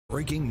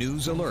Breaking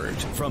news alert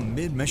from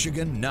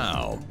Mid-Michigan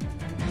Now.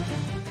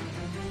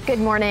 Good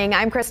morning.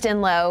 I'm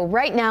Kristen Lowe.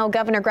 Right now,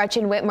 Governor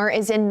Gretchen Whitmer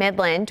is in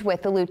Midland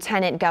with the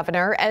Lieutenant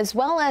Governor, as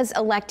well as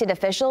elected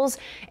officials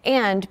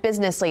and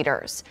business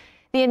leaders.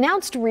 The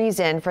announced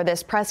reason for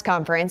this press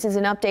conference is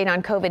an update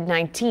on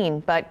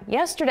COVID-19, but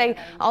yesterday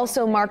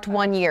also marked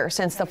 1 year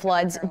since the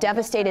floods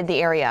devastated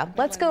the area.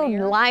 Let's go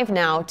live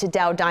now to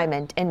Dow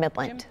Diamond in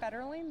Midland. Jim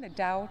Federling, the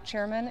Dow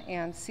Chairman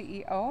and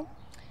CEO,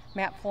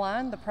 Matt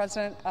Fallon, the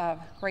President of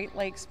Great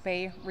Lakes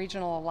Bay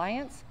Regional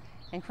Alliance,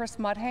 and Chris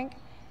Mudhank,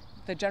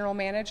 the General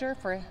Manager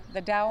for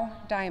the Dow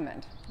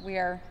Diamond. We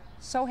are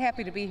so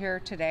happy to be here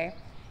today.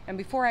 And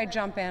before I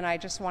jump in, I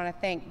just want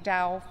to thank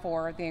Dow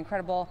for the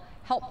incredible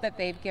help that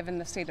they've given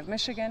the state of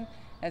Michigan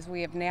as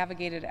we have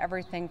navigated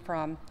everything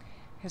from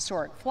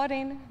historic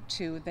flooding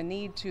to the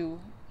need to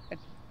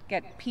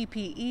get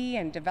PPE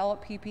and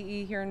develop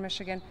PPE here in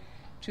Michigan,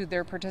 to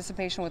their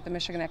participation with the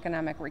Michigan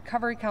Economic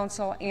Recovery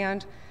Council,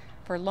 and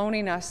for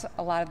loaning us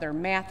a lot of their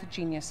math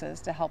geniuses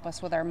to help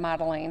us with our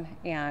modeling.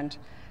 And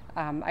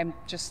I'm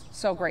just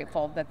so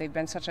grateful that they've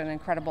been such an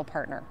incredible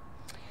partner.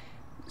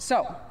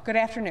 So, good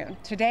afternoon.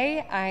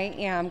 Today I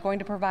am going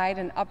to provide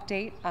an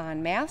update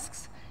on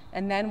masks,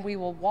 and then we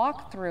will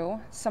walk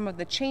through some of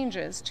the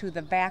changes to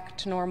the Back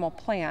to Normal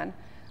plan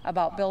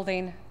about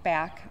building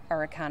back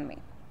our economy.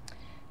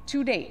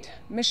 To date,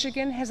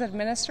 Michigan has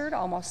administered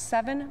almost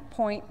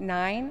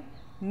 7.9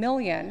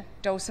 million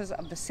doses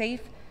of the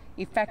safe,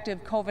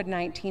 effective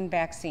COVID-19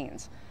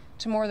 vaccines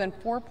to more than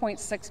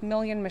 4.6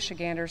 million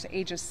Michiganders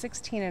ages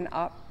 16 and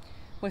up,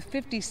 with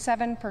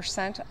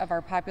 57% of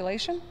our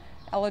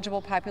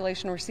eligible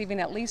population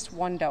receiving at least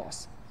one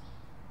dose.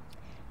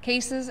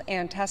 Cases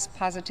and test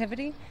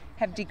positivity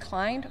have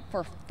declined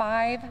for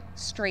 5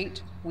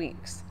 straight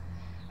weeks.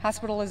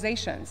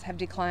 Hospitalizations have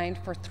declined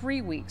for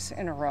 3 weeks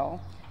in a row,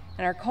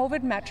 and our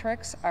COVID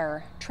metrics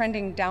are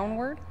trending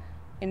downward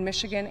in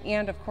Michigan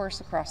and, of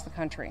course, across the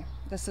country.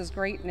 This is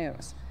great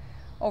news.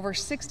 Over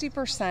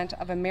 60%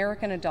 of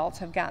American adults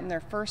have gotten their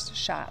first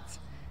shots,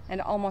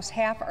 and almost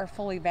half are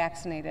fully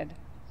vaccinated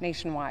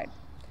nationwide.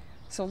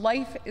 So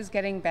life is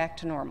getting back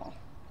to normal.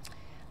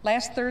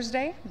 Last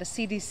Thursday, the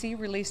CDC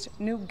released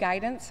new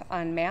guidance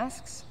on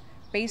masks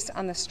based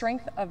on the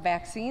strength of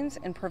vaccines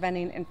in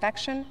preventing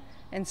infection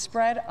and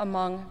spread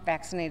among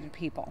vaccinated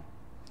people.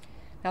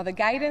 Now, the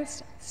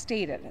guidance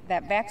stated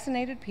that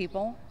vaccinated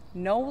people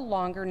no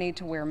longer need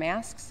to wear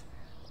masks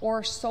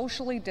or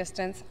socially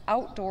distance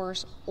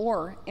outdoors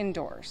or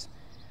indoors,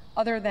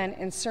 other than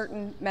in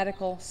certain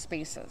medical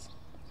spaces.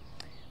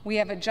 We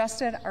have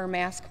adjusted our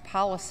mask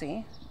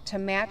policy to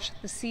match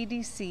the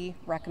CDC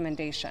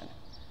recommendation.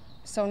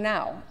 So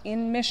now,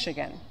 in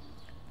Michigan,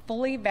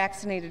 fully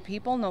vaccinated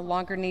people no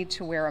longer need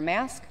to wear a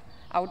mask,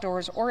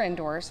 outdoors or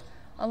indoors,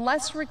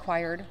 unless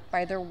required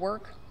by their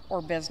work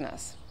or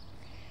business.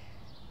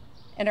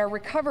 And our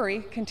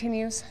recovery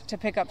continues to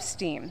pick up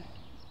steam.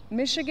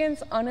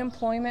 Michigan's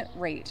unemployment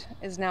rate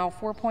is now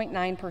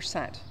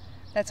 4.9%.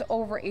 That's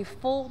over a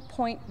full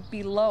point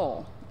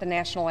below the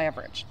national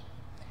average.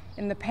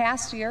 In the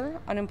past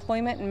year,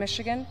 unemployment in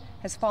Michigan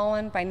has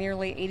fallen by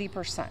nearly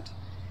 80%,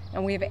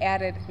 and we have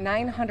added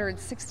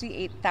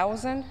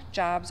 968,000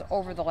 jobs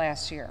over the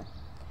last year.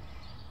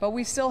 But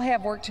we still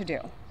have work to do.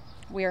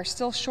 We are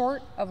still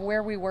short of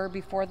where we were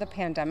before the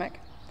pandemic,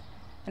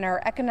 and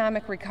our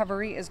economic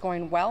recovery is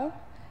going well,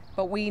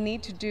 but we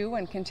need to do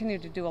and continue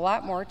to do a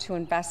lot more to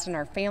invest in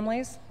our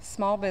families,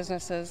 small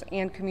businesses,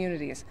 and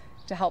communities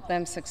to help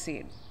them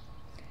succeed.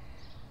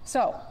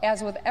 So,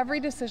 as with every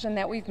decision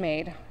that we've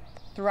made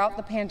throughout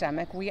the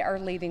pandemic, we are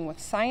leading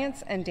with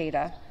science and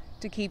data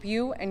to keep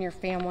you and your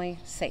family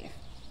safe.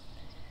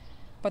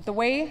 But the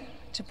way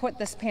to put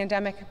this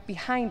pandemic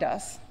behind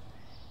us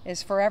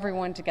is for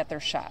everyone to get their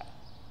shot.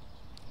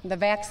 The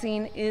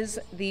vaccine is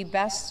the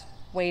best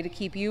way to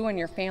keep you and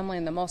your family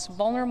and the most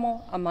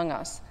vulnerable among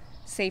us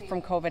safe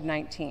from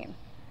COVID-19.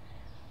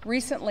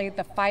 Recently,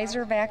 the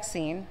Pfizer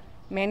vaccine,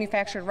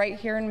 manufactured right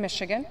here in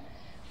Michigan,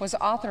 was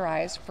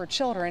authorized for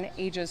children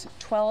ages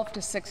 12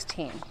 to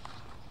 16.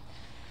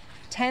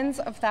 Tens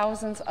of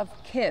thousands of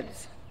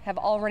kids have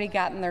already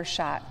gotten their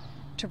shot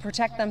to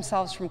protect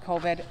themselves from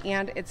COVID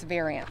and its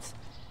variants.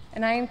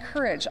 And I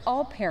encourage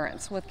all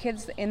parents with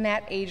kids in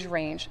that age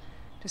range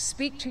to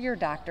speak to your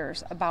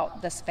doctors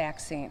about this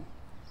vaccine.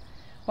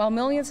 While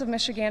millions of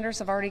Michiganders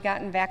have already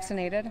gotten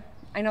vaccinated,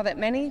 I know that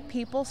many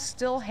people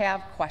still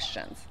have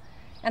questions,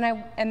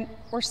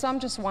 or some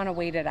just want to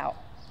wait it out.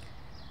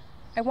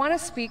 I want to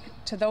speak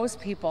to those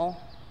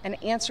people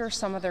and answer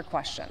some of their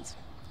questions.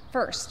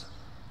 First,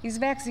 these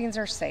vaccines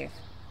are safe.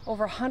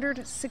 Over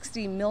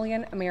 160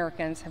 million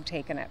Americans have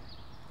taken it.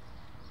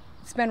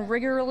 It's been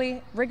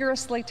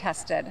rigorously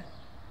tested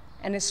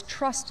and is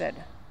trusted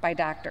by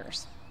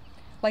doctors.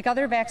 Like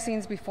other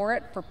vaccines before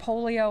it, for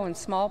polio and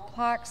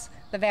smallpox,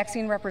 the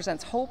vaccine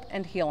represents hope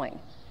and healing.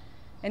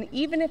 And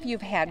even if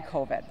you've had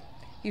COVID,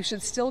 you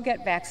should still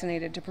get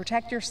vaccinated to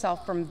protect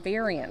yourself from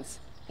variants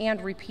and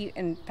repeat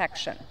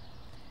infection.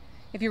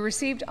 If you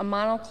received a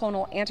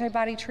monoclonal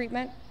antibody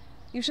treatment,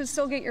 you should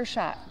still get your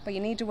shot, but you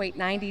need to wait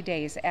 90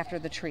 days after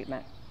the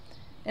treatment.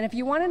 And if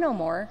you want to know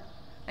more,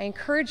 I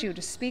encourage you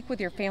to speak with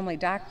your family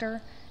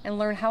doctor and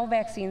learn how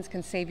vaccines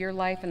can save your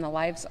life and the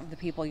lives of the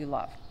people you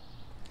love.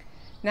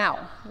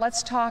 Now,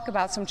 let's talk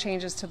about some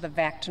changes to the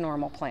Back to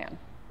Normal plan.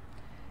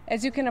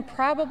 As you can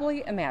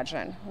probably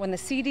imagine, when the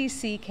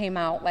CDC came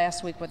out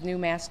last week with new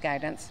mask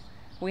guidance,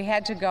 we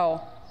had to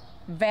go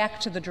back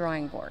to the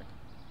drawing board.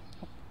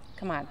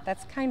 Come on,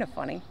 that's kind of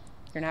funny.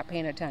 You're not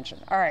paying attention.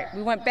 All right,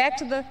 we went back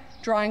to the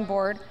drawing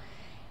board.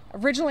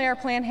 Originally, our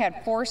plan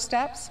had 4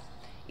 steps,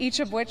 each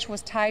of which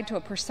was tied to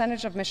a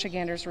percentage of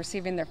Michiganders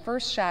receiving their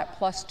first shot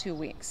plus 2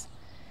 weeks.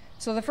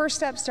 So the first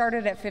step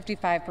started at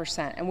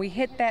 55%, and we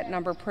hit that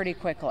number pretty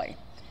quickly.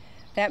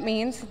 That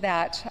means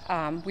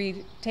that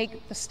we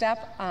take the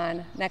step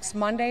on next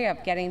Monday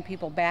of getting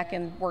people back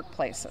in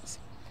workplaces.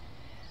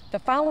 The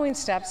following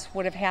steps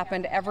would have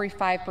happened every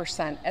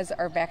 5% as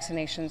our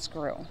vaccinations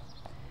grew.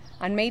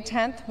 On May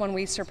 10th, when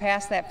we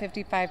surpass that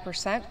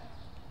 55%,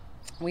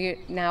 we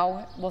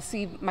now will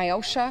see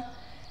MIOSHA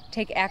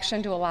take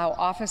action to allow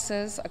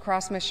offices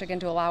across Michigan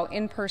to allow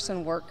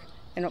in-person work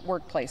in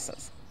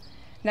workplaces.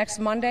 Next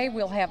Monday,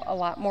 we'll have a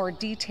lot more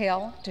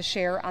detail to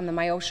share on the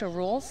MIOSHA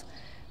rules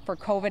for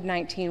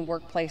COVID-19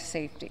 workplace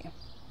safety.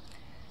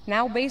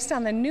 Now, based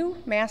on the new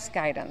mask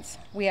guidance,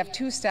 we have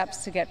 2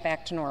 steps to get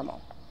back to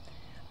normal.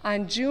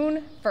 On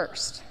June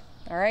 1st,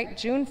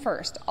 June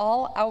 1st,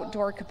 all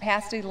outdoor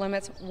capacity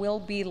limits will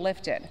be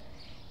lifted,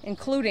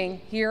 including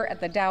here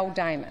at the Dow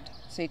Diamond,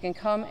 so you can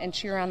come and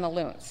cheer on the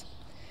Loons.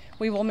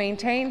 We will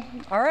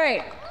maintain, all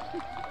right,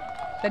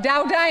 the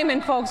Dow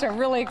Diamond folks are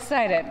really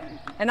excited,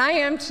 and I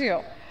am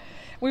too.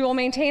 We will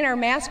maintain our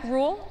mask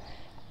rule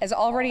as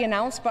already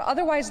announced, but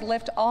otherwise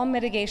lift all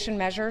mitigation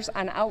measures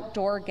on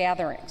outdoor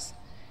gatherings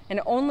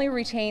and only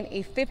retain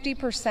a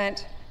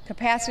 50%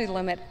 capacity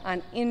limit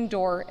on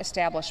indoor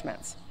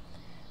establishments.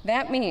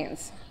 That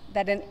means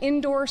that an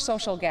indoor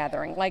social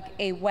gathering like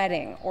a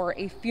wedding or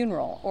a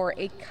funeral or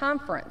a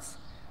conference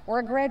or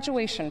a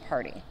graduation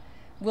party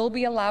will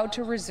be allowed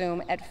to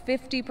resume at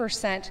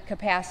 50%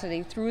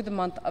 capacity through the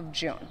month of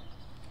June.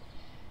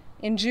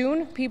 In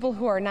June, people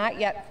who are not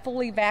yet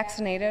fully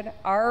vaccinated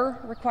are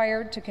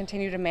required to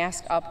continue to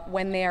mask up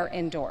when they are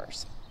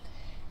indoors.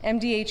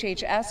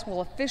 MDHHS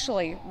will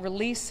officially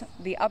release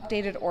the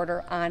updated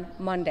order on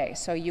Monday,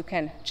 so you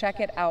can check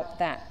it out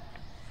then.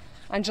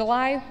 On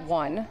July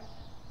 1,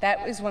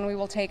 that is when we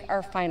will take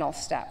our final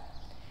step.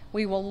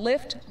 We will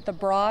lift the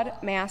broad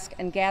mask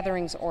and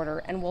gatherings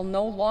order and will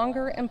no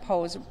longer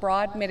impose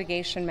broad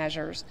mitigation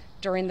measures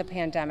during the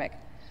pandemic,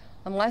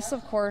 unless,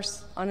 of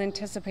course,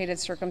 unanticipated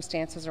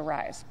circumstances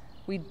arise.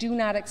 We do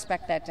not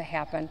expect that to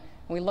happen.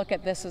 We look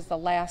at this as the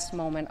last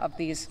moment of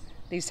these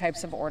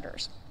types of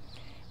orders.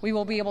 We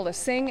will be able to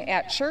sing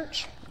at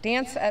church,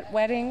 dance at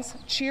weddings,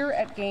 cheer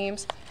at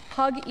games,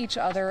 hug each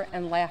other,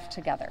 and laugh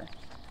together.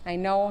 I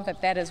know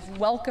that that is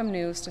welcome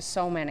news to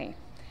so many.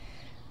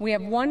 We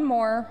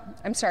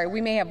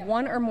may have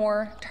one or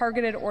more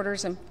targeted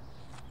orders in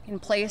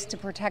place to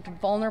protect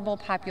vulnerable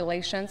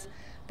populations,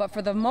 but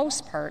for the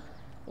most part,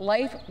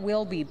 life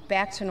will be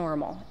back to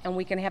normal, and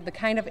we can have the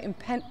kind of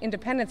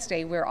Independence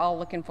Day we're all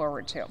looking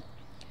forward to.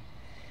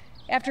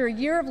 After a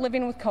year of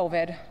living with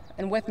COVID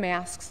and with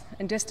masks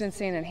and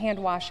distancing and hand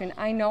washing,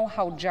 I know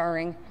how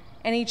jarring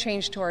any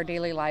change to our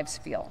daily lives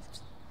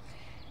feels.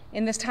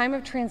 In this time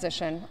of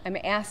transition, I'm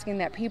asking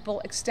that people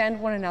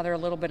extend one another a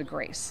little bit of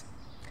grace.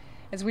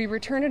 As we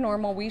return to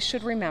normal, we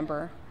should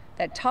remember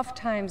that tough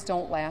times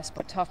don't last,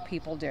 but tough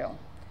people do.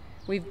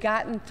 We've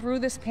gotten through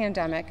this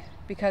pandemic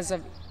because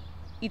of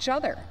each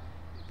other,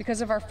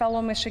 because of our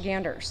fellow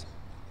Michiganders.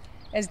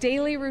 As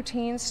daily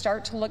routines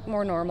start to look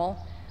more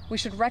normal, we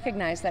should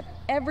recognize that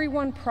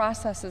everyone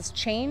processes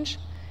change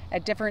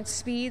at different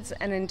speeds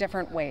and in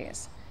different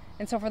ways.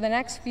 And so for the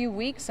next few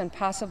weeks and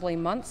possibly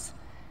months,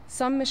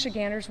 some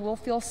Michiganders will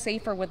feel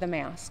safer with a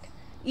mask,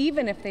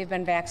 even if they've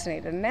been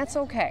vaccinated, and that's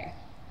okay.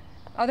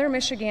 Other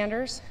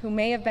Michiganders who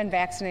may have been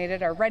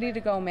vaccinated are ready to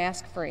go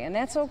mask-free, and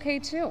that's okay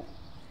too.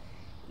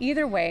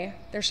 Either way,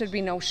 there should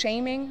be no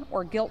shaming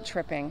or guilt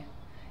tripping.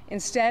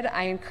 Instead,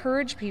 I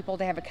encourage people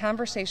to have a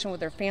conversation with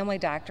their family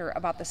doctor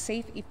about the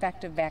safe,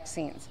 effective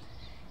vaccines.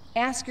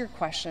 Ask your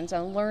questions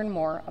and learn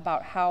more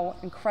about how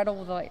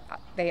incredible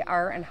they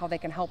are and how they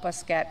can help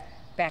us get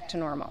back to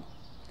normal.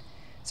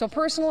 So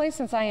personally,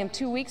 since I am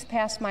 2 weeks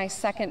past my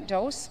second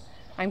dose,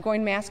 I'm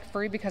going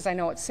mask-free because I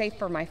know it's safe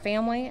for my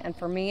family and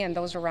for me and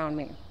those around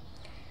me.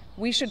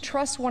 We should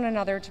trust one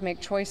another to make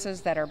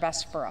choices that are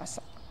best for us.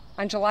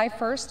 On July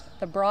 1st,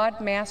 the broad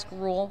mask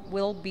rule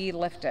will be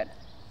lifted.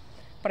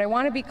 But I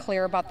want to be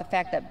clear about the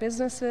fact that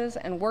businesses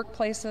and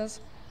workplaces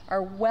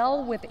are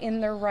well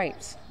within their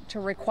rights to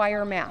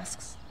require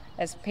masks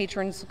as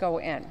patrons go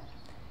in.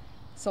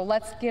 So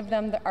let's give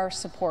them our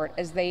support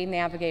as they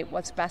navigate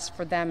what's best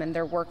for them and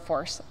their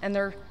workforce and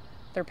their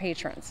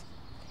patrons.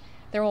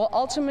 There will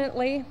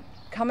ultimately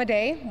come a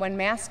day when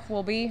masks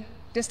will be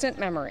distant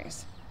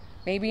memories,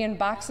 maybe in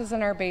boxes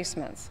in our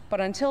basements. But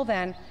until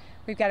then,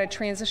 we've got to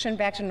transition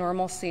back to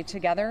normalcy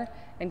together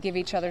and give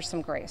each other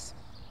some grace.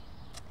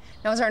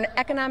 Now, as our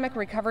economic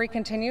recovery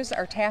continues,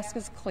 our task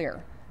is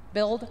clear: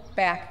 build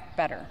back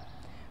better.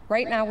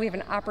 Right now, we have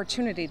an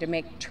opportunity to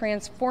make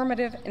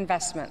transformative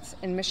investments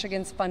in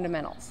Michigan's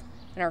fundamentals,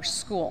 in our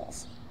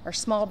schools, our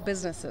small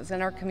businesses,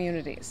 and our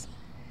communities.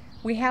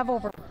 We have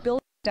over $1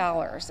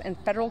 billion in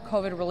federal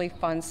COVID relief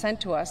funds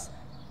sent to us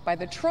by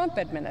the Trump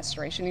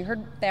administration. You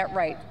heard that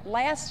right.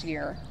 Last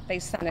year, they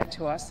sent it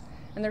to us,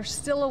 and they're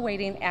still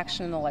awaiting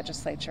action in the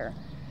legislature.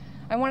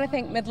 I want to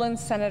thank Midland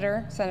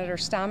Senator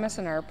Stamas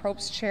and our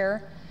Appropriates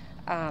Chair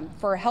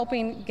for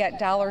helping get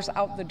dollars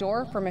out the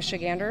door for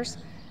Michiganders,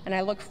 and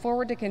I look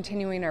forward to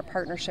continuing our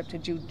partnership to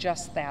do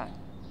just that.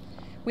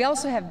 We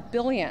also have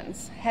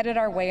billions headed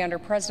our way under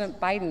President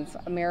Biden's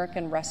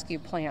American Rescue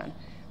Plan,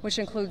 which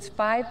includes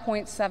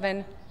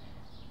 $5.7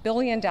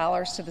 billion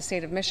to the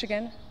state of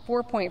Michigan,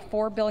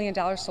 $4.4 billion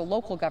to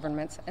local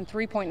governments, and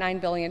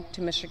 $3.9 billion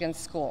to Michigan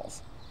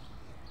schools.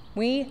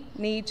 We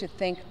need to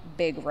think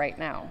big right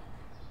now.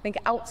 Think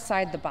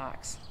outside the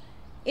box.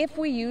 If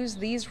we use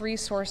these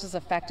resources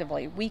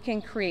effectively, we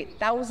can create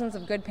thousands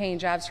of good-paying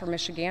jobs for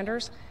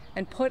Michiganders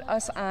and put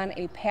us on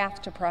a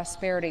path to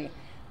prosperity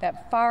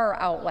that far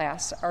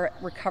outlasts our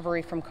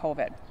recovery from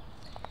COVID.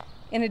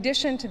 In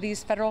addition to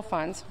these federal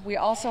funds, we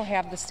also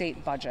have the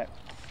state budget,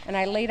 and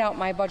I laid out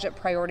my budget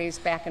priorities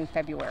back in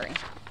February.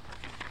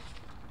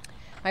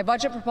 My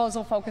budget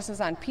proposal focuses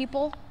on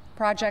people,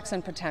 projects,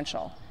 and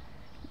potential.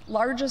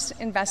 Largest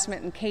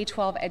investment in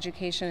K-12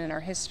 education in our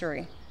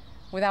history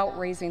without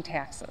raising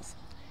taxes.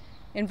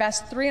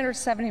 Invest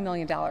 $370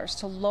 million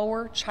to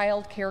lower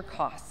child care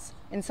costs,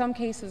 in some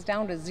cases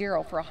down to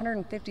zero for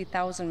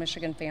 150,000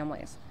 Michigan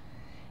families.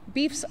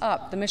 Beefs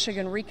up the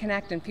Michigan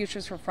Reconnect and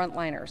Futures for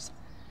Frontliners.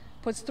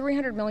 Puts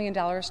 $300 million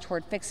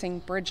toward fixing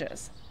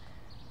bridges.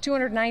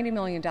 $290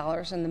 million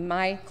in the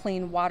My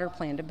Clean Water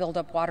Plan to build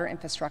up water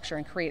infrastructure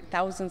and create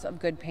thousands of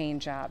good-paying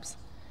jobs.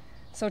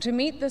 So to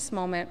meet this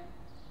moment,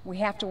 we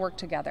have to work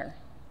together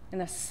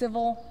in a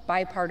civil,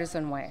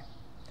 bipartisan way.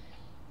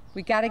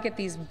 We got to get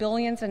these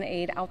billions in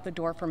aid out the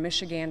door for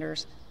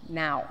Michiganders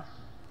now.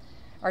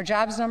 Our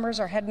jobs numbers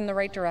are heading in the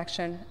right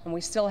direction, and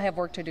we still have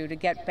work to do to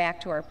get back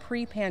to our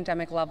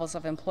pre-pandemic levels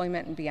of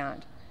employment and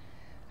beyond.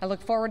 I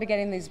look forward to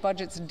getting these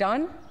budgets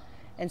done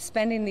and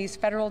spending these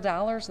federal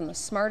dollars in the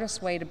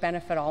smartest way to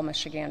benefit all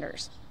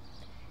Michiganders.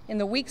 In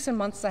the weeks and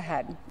months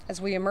ahead, as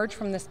we emerge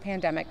from this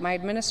pandemic, my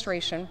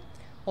administration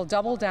will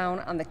double down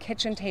on the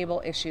kitchen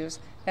table issues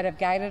that have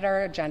guided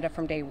our agenda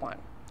from day one.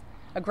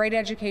 A great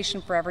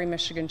education for every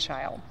Michigan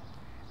child,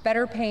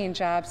 better paying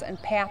jobs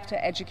and path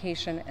to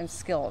education and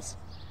skills,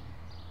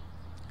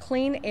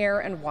 clean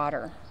air and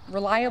water,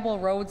 reliable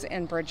roads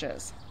and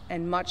bridges,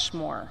 and much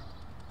more.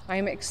 I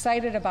am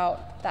excited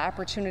about the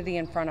opportunity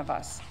in front of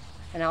us,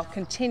 and I'll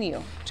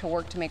continue to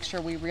work to make sure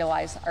we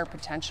realize our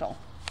potential.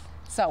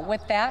 So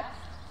with that,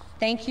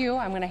 thank you.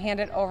 I'm going to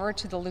hand it over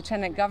to the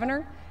Lieutenant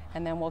Governor,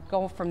 and then we'll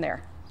go from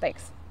there.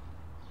 Thanks.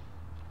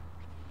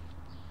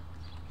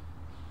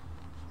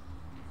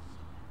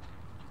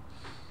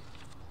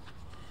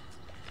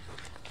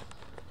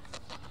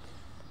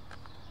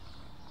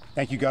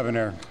 Thank you,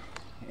 Governor,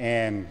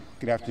 and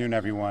good afternoon,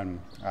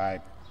 everyone.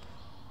 I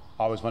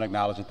always want to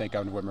acknowledge and thank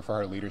Governor Whitmer for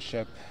her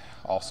leadership.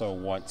 Also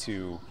want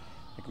to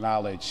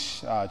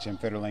acknowledge Jim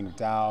Fitterling of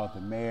Dow,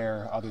 the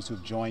mayor, others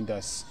who've joined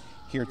us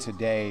here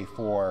today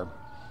for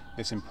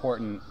this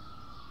important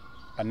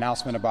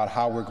announcement about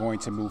how we're going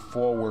to move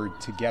forward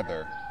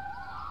together,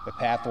 the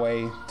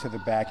pathway to the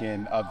back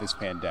end of this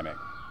pandemic.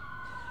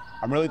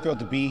 I'm really thrilled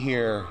to be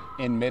here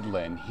in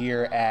Midland,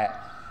 here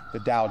at the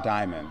Dow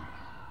Diamond.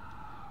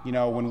 You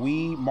know, when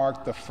we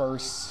marked the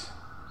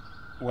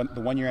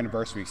one-year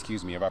anniversary,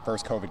 of our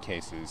first COVID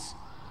cases,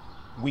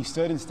 we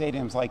stood in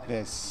stadiums like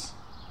this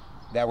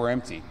that were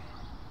empty,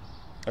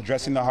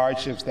 addressing the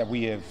hardships that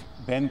we have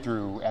been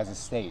through as a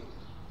state.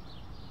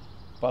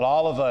 But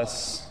all of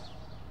us,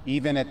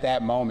 even at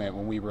that moment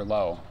when we were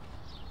low,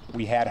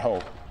 we had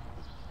hope.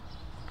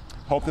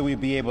 Hope that we'd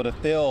be able to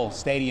fill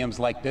stadiums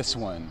like this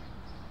one,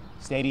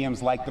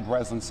 stadiums like the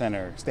Breslin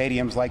Center,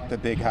 stadiums like the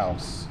Big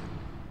House,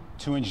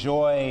 to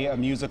enjoy a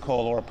musical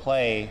or a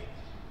play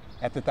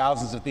at the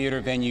thousands of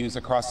theater venues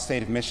across the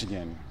state of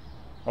Michigan,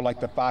 or like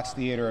the Fox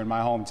Theater in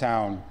my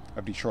hometown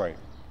of Detroit.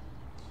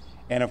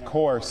 And of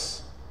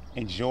course,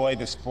 enjoy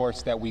the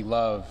sports that we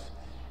love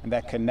and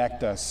that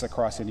connect us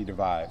across any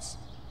divides.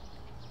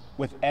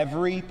 With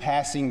every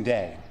passing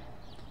day,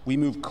 we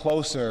move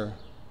closer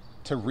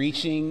to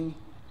reaching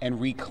and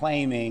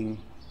reclaiming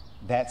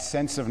that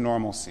sense of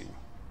normalcy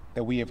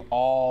that we have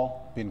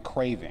all been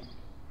craving.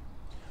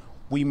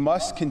 We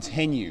must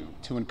continue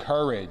to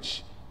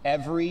encourage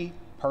every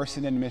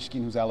person in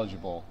Michigan who's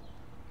eligible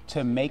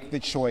to make the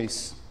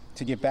choice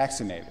to get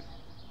vaccinated.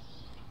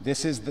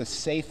 This is the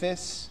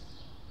safest,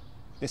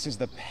 this is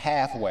the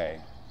pathway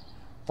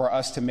for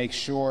us to make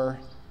sure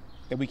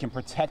that we can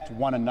protect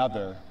one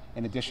another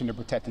in addition to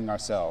protecting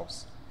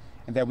ourselves,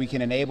 and that we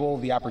can enable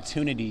the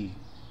opportunity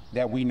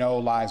that we know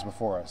lies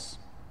before us.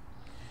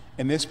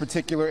 In this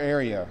particular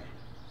area,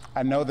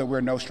 I know that we're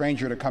no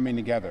stranger to coming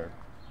together.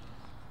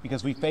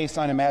 because we face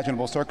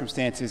unimaginable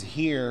circumstances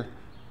here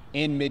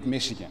in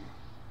mid-Michigan.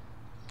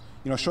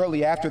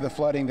 Shortly after the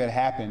flooding that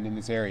happened in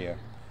this area,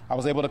 I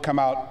was able to come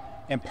out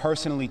and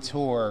personally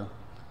tour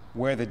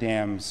where the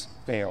dams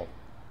failed.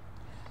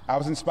 I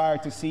was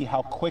inspired to see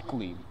how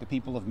quickly the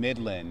people of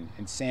Midland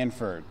and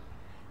Sanford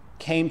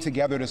came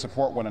together to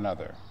support one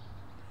another.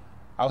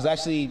 I was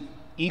actually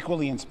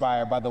equally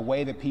inspired by the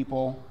way that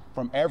people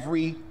from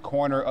every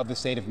corner of the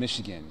state of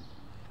Michigan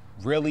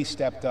really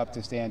stepped up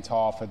to stand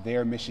tall for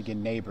their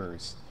Michigan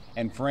neighbors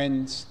and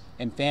friends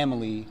and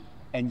family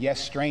and,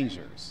 yes,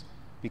 strangers,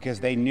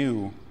 because they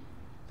knew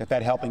that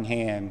that helping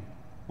hand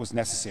was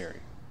necessary.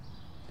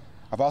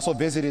 I've also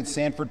visited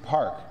Sanford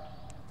Park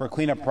for a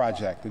cleanup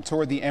project and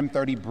toured the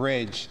M30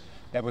 bridge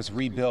that was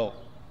rebuilt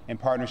in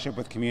partnership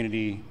with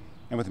community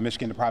and with the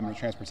Michigan Department of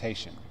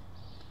Transportation.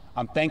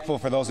 I'm thankful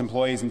for those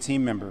employees and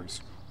team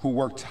members who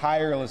worked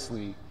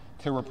tirelessly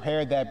to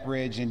repair that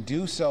bridge and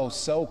do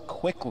so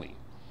quickly,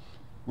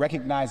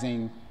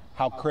 recognizing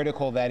how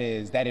critical that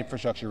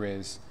infrastructure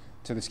is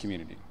to this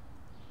community.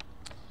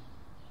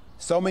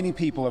 So many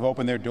people have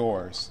opened their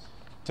doors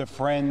to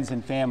friends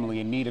and family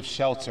in need of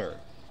shelter,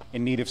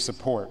 in need of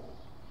support.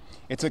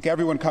 It took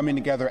everyone coming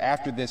together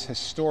after this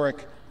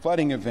historic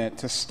flooding event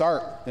to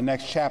start the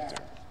next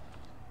chapter.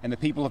 And the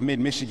people of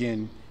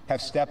mid-Michigan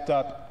have stepped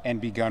up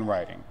and begun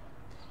writing.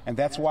 And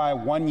that's why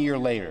 1 year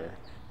later,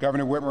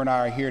 Governor Whitmer and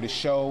I are here to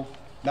show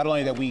not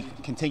only that we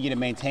continue to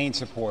maintain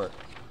support,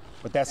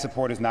 but that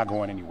support is not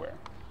going anywhere.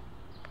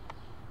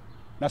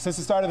 Now, since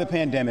the start of the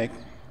pandemic,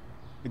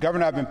 the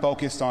governor and I have been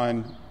focused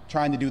on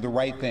trying to do the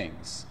right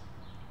things,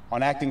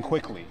 on acting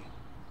quickly,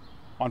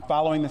 on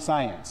following the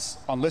science,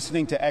 on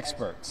listening to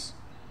experts.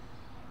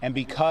 And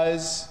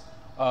because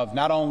of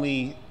not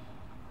only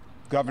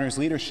governor's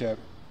leadership,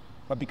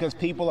 but because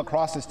people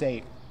across the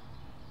state,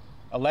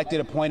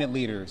 elected appointed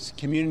leaders,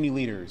 community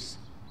leaders,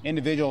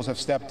 individuals have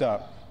stepped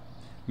up,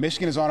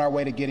 Michigan is on our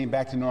way to getting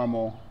back to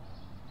normal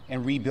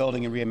and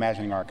rebuilding and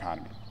reimagining our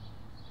economy.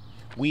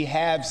 We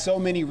have so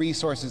many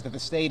resources that the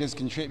state has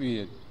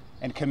contributed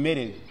and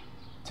committed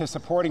to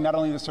supporting not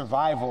only the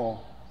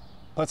survival,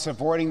 but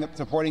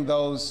supporting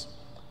those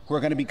who are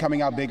going to be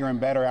coming out bigger and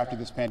better after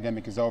this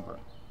pandemic is over.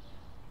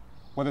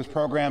 Whether it's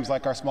programs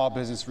like our Small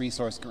Business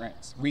Resource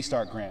Grants,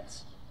 Restart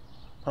Grants,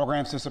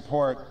 programs to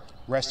support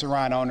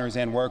restaurant owners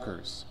and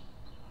workers,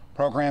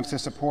 programs to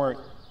support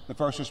the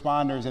first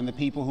responders and the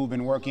people who've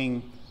been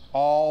working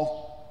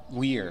all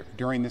year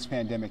during this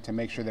pandemic to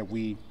make sure that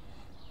we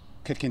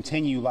could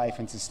continue life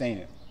and sustain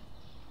it.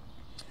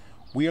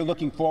 We are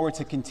looking forward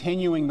to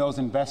continuing those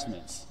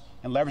investments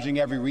and leveraging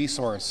every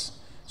resource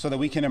so that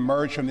we can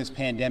emerge from this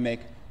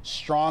pandemic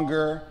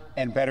stronger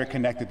and better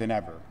connected than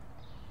ever.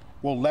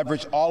 We'll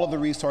leverage all of the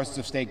resources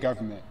of state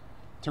government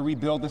to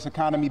rebuild this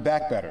economy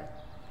back better,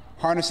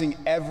 harnessing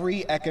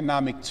every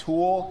economic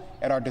tool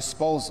at our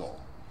disposal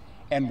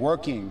and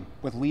working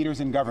with leaders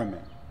in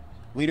government,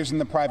 leaders in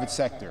the private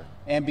sector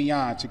and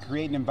beyond to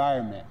create an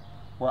environment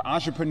where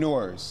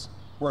entrepreneurs,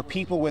 where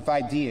people with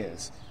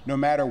ideas, no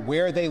matter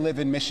where they live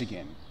in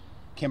Michigan,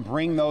 can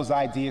bring those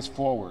ideas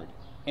forward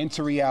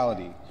into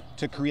reality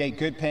to create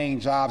good paying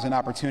jobs and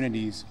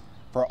opportunities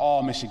for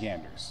all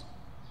Michiganders.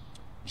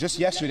 Just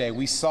yesterday,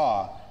 we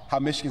saw how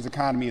Michigan's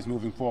economy is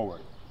moving forward,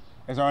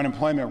 as our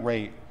unemployment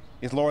rate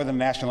is lower than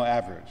the national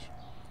average.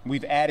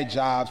 We've added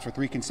jobs for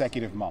 3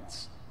 consecutive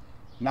months.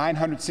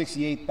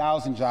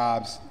 968,000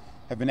 jobs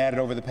have been added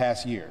over the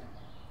past year.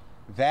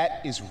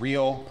 That is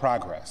real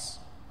progress.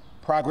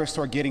 Progress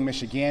toward getting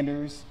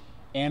Michiganders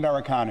and our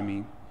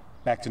economy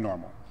back to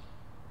normal.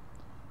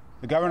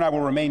 The governor and I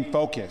will remain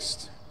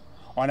focused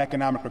on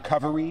economic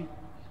recovery,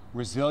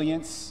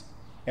 resilience,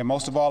 and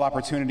most of all,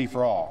 opportunity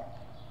for all.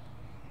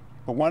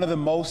 But one of the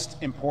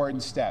most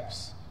important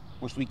steps,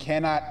 which we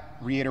cannot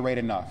reiterate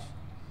enough,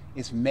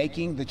 is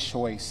making the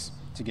choice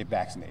to get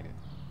vaccinated.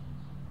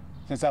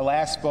 Since I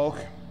last spoke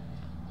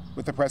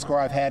with the press corps,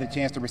 I've had a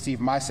chance to receive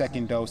my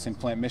second dose in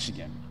Flint,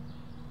 Michigan.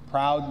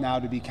 Proud now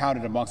to be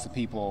counted amongst the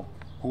people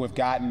who have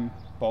gotten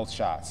both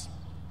shots.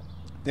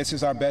 This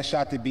is our best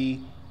shot to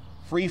be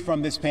free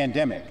from this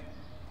pandemic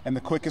and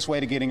the quickest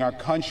way to getting our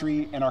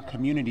country and our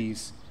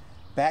communities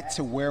back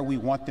to where we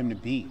want them to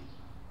be,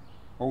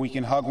 where we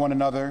can hug one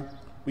another,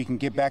 we can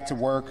get back to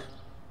work,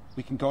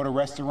 we can go to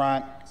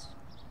restaurants,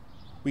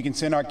 we can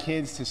send our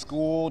kids to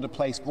school, to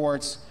play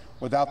sports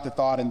without the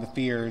thought and the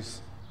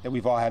fears that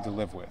we've all had to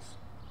live with.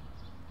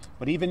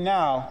 But even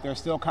now, there are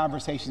still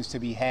conversations to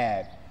be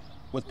had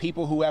with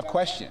people who have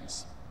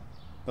questions.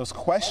 Those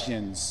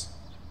questions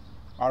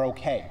are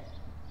okay,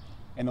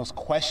 and those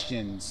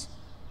questions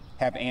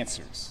have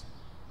answers.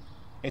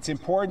 It's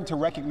important to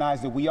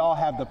recognize that we all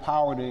have the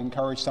power to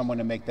encourage someone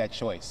to make that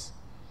choice,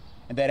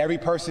 and that every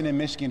person in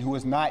Michigan who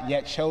has not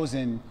yet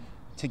chosen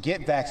to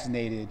get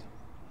vaccinated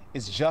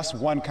is just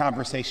one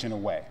conversation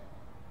away.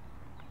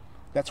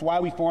 That's why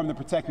we formed the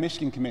Protect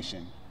Michigan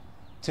Commission,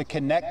 to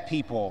connect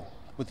people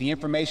with the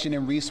information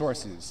and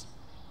resources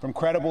from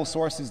credible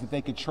sources that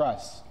they could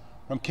trust,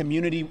 from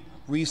community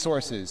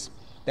resources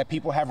that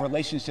people have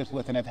relationships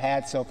with and have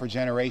had so for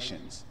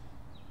generations.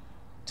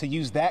 to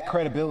use that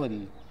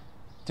credibility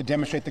to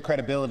demonstrate the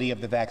credibility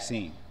of the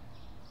vaccine.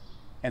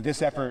 And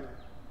this effort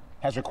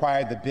has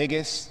required the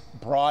biggest,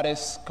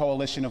 broadest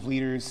coalition of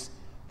leaders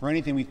for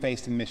anything we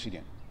faced in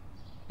Michigan.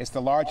 It's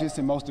the largest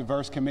and most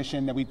diverse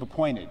commission that we've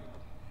appointed,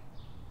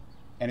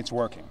 and it's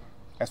working,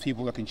 as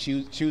people are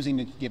choosing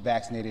to get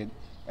vaccinated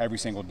every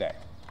single day.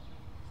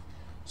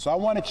 So I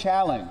want to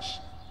challenge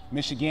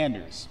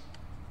Michiganders,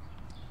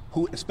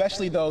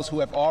 especially those who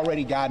have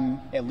already gotten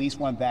at least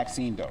one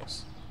vaccine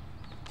dose,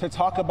 to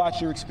talk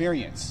about your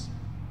experience,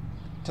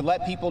 to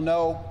let people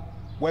know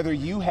whether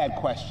you had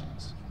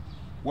questions,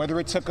 whether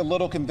it took a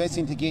little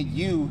convincing to get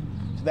you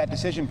to that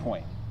decision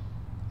point.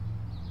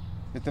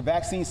 At the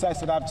vaccine sites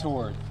that I've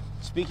toured,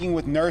 speaking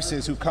with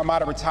nurses who've come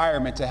out of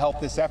retirement to help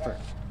this effort,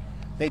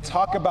 they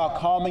talk about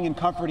calming and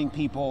comforting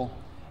people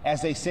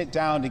as they sit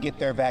down to get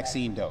their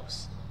vaccine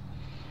dose.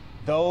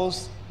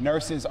 Those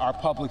nurses are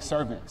public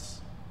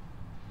servants.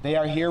 They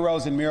are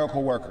heroes and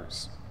miracle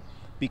workers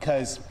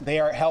because they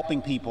are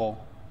helping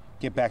people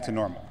get back to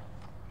normal.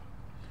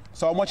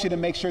 So I want you to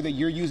make sure that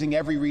you're using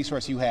every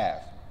resource you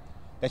have,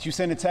 that you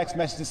send a text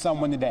message to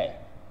someone today,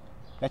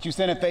 that you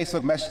send a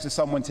Facebook message to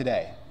someone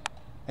today,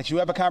 that you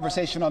have a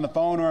conversation on the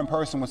phone or in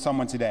person with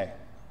someone today,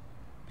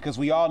 because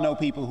we all know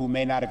people who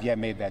may not have yet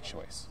made that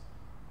choice.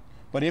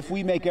 But if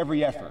we make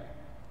every effort,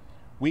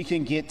 we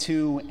can get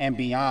to and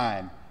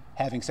beyond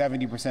having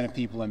 70% of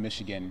people in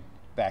Michigan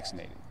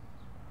vaccinated.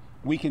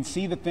 We can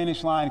see the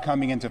finish line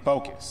coming into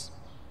focus,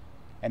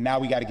 and now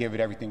we got to give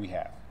it everything we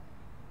have.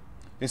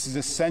 This is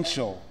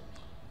essential,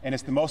 and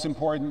it's the most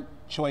important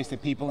choice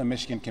that people in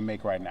Michigan can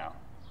make right now.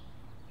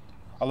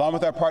 Along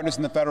with our partners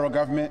in the federal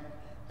government,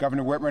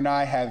 Governor Whitmer and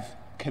I have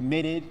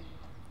committed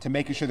to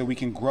making sure that we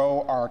can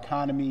grow our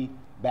economy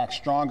back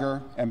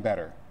stronger and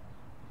better.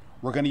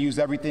 We're going to use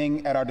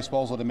everything at our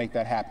disposal to make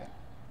that happen.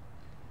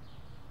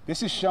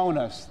 This has shown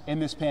us in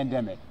this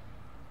pandemic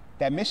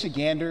that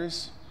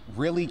Michiganders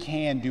really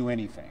can do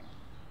anything.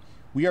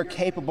 We are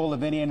capable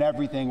of any and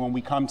everything when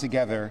we come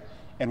together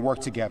and work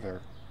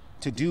together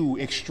to do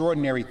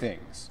extraordinary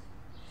things.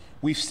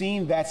 We've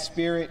seen that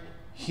spirit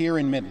here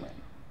in Midland.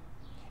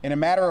 In a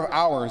matter of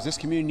hours, this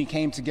community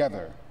came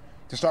together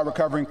to start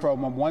recovering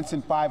from a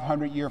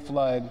once-in-500-year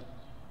flood,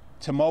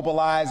 to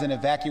mobilize and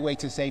evacuate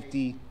to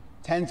safety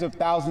tens of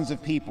thousands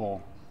of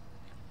people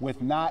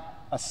with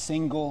not a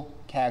single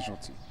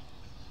casualty.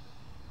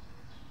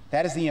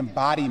 That is the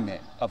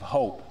embodiment of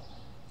hope,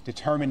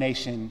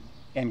 determination,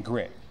 and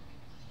grit.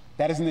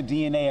 That is in the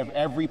DNA of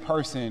every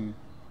person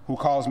who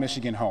calls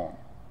Michigan home.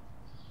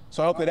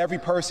 So I hope that every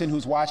person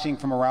who's watching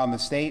from around the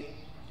state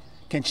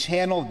can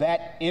channel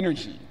that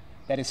energy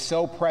that is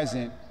so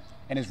present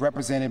and is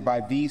represented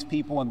by these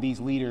people and these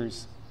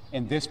leaders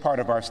in this part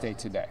of our state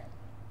today.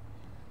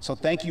 So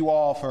thank you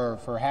all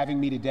for having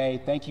me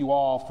today. Thank you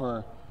all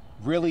for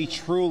really,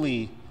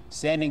 truly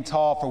standing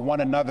tall for one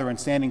another and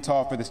standing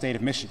tall for the state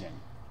of Michigan.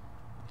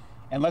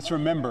 And let's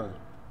remember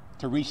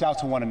to reach out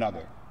to one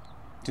another,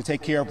 to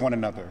take care of one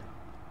another,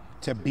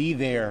 to be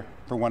there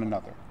for one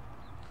another.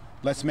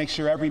 Let's make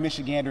sure every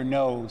Michigander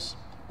knows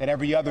that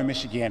every other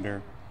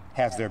Michigander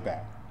has their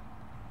back.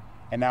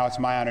 And now it's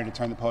my honor to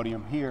turn the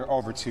podium here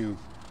over to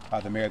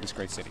the mayor of this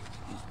great city.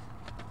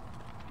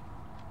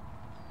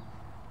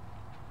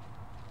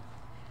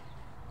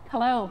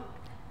 Hello.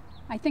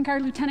 I think our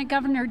Lieutenant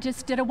Governor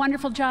just did a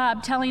wonderful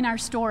job telling our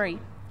story.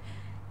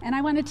 And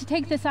I wanted to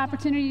take this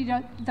opportunity,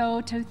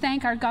 though, to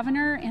thank our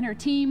governor and her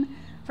team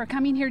for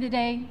coming here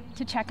today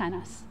to check on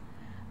us.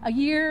 A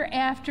year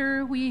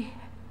after we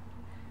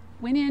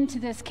went into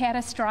this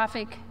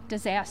catastrophic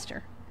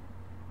disaster.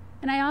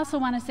 And I also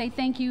want to say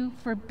thank you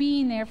for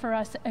being there for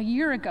us a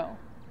year ago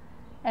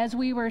as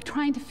we were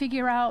trying to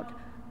figure out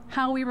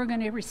how we were going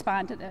to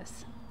respond to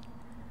this.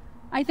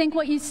 I think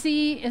what you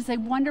see is a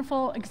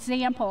wonderful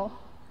example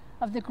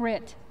of the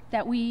grit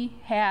that we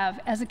have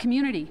as a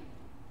community.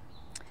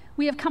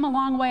 We have come a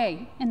long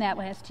way in that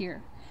last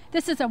year.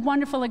 This is a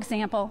wonderful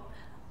example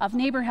of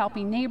neighbor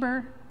helping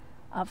neighbor,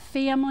 of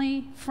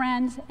family,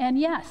 friends, and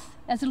yes,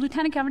 as the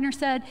Lieutenant Governor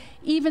said,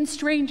 even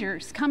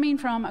strangers coming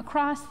from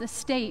across the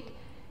state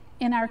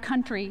in our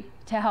country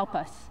to help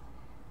us.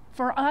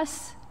 For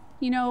us,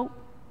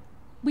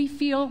 we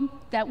feel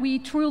that we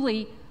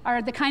truly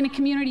are the kind of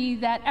community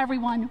that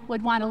everyone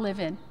would want to live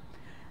in.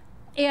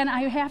 And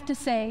I have to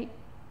say,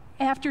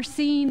 after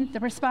seeing the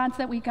response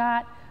that we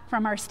got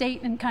from our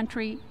state and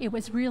country, it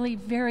was really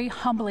very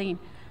humbling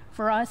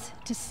for us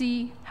to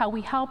see how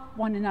we help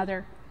one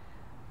another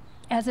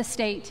as a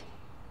state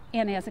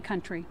and as a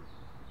country.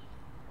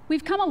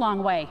 We've come a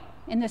long way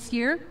in this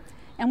year,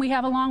 and we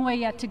have a long way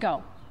yet to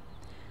go.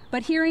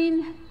 But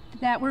hearing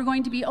that we're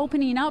going to be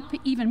opening up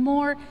even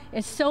more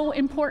is so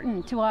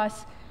important to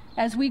us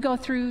as we go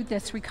through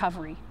this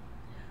recovery.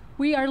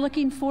 We are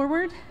looking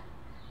forward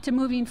to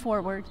moving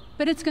forward,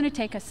 but it's going to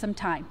take us some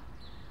time.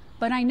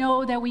 But I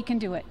know that we can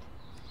do it.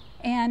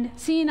 And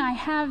seeing I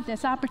have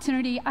this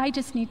opportunity, I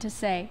just need to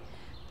say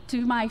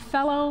to my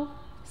fellow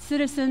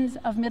citizens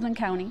of Midland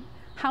County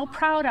how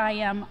proud I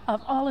am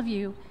of all of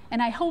you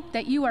and I hope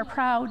that you are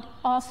proud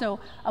also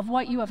of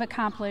what you have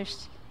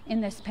accomplished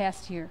in this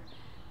past year.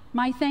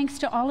 My thanks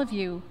to all of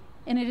you,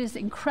 and it is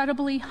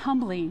incredibly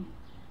humbling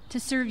to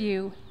serve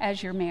you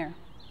as your mayor.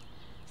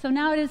 So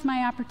now it is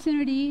my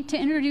opportunity to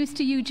introduce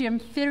to you Jim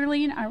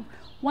Fitterling, our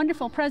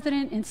wonderful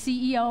president and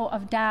CEO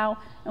of Dow,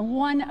 and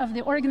one of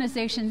the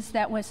organizations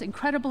that was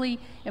incredibly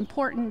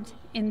important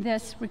in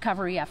this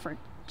recovery effort.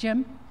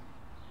 Jim?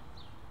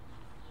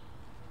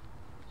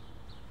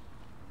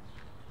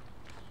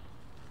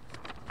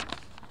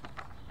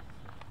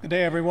 Good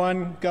day,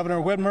 everyone.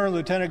 Governor Whitmer,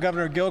 Lieutenant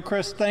Governor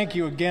Gilchrist, thank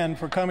you again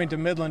for coming to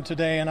Midland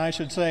today, and I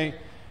should say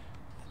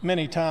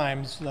many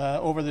times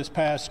over this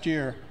past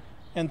year.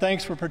 And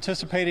thanks for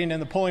participating in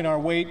the Pulling Our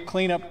Weight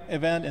cleanup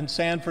event in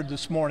Sanford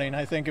this morning.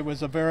 I think it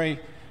was a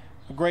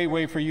great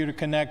way for you to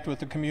connect with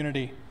the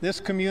community. This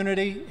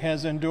community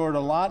has endured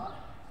a lot,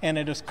 and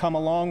it has come a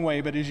long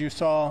way, but as you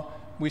saw,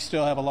 we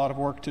still have a lot of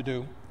work to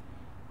do.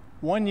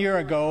 1 year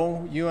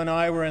ago, you and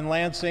I were in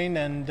Lansing,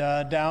 and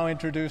Dow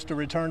introduced a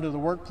return to the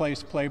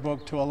workplace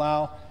playbook to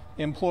allow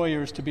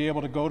employers to be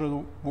able to go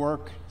to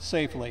work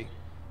safely.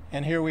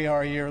 And here we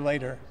are a year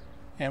later,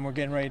 and we're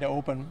getting ready to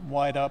open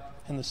wide up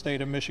in the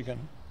state of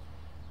Michigan.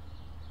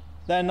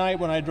 That night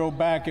when I drove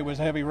back, it was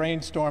a heavy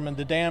rainstorm, and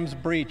the dams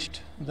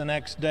breached the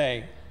next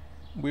day.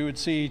 We would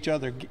see each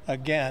other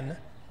again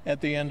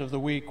at the end of the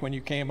week when you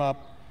came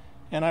up.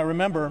 And I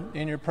remember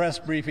in your press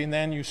briefing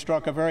then, you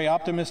struck a very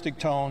optimistic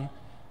tone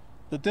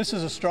that this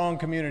is a strong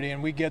community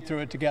and we get through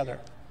it together.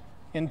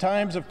 In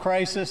times of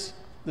crisis,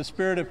 the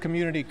spirit of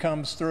community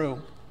comes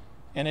through,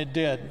 and it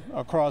did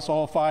across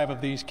all 5 of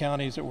these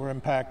counties that were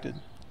impacted.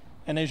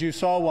 And as you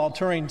saw while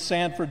touring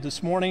Sanford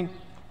this morning,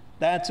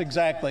 that's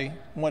exactly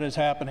what is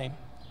happening.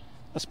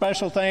 A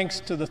special thanks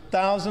to the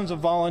thousands of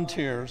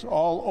volunteers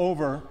all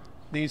over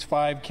these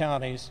 5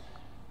 counties,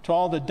 to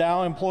all the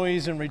Dow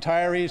employees and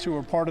retirees who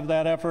were part of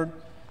that effort,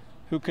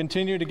 who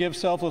continue to give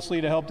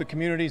selflessly to help the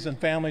communities and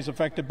families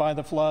affected by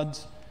the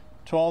floods,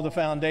 to all the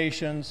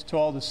foundations, to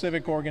all the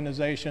civic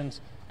organizations,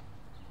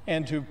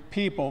 and to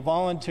people,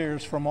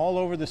 volunteers from all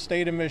over the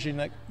state of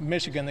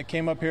Michigan that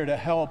came up here to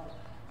help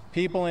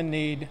people in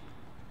need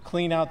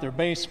clean out their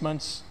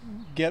basements,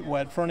 get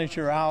wet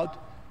furniture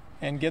out,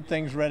 and get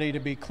things ready to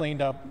be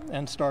cleaned up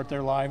and start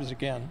their lives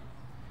again.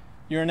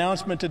 Your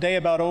announcement today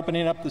about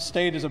opening up the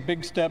state is a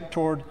big step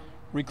toward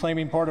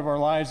reclaiming part of our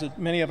lives that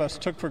many of us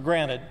took for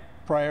granted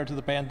prior to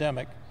the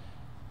pandemic.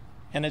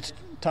 And it's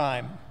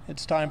time.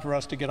 It's time for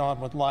us to get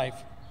on with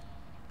life.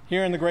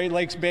 Here in the Great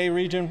Lakes Bay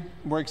region,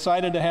 we're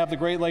excited to have the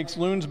Great Lakes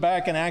Loons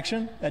back in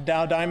action at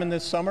Dow Diamond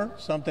this summer,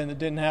 something that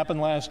didn't happen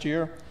last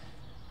year.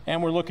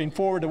 And we're looking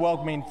forward to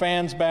welcoming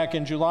fans back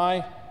in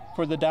July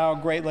for the Dow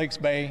Great Lakes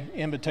Bay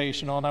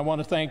Invitational. And I want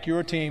to thank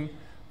your team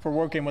for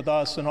working with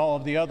us and all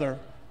of the other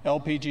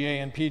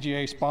LPGA and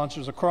PGA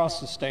sponsors across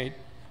the state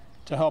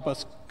to help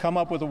us come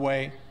up with a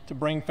way to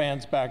bring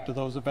fans back to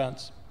those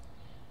events.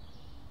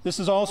 This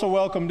is also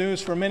welcome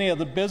news for many of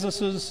the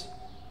businesses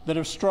that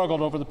have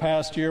struggled over the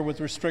past year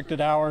with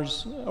restricted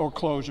hours or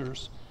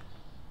closures.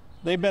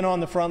 They've been on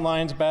the front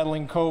lines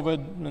battling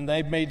COVID, and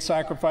they've made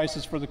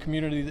sacrifices for the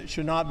community that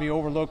should not be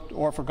overlooked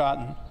or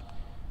forgotten.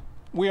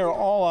 We are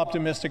all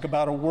optimistic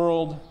about a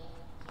world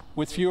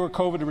with fewer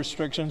COVID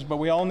restrictions, but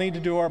we all need to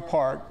do our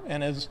part.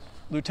 And as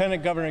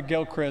Lieutenant Governor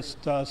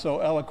Gilchrist so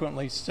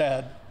eloquently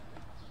said,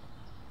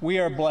 we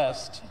are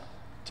blessed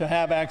to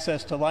have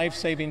access to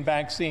life-saving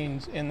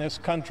vaccines in this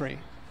country,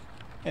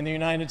 and the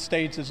United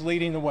States is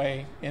leading the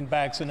way in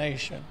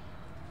vaccination.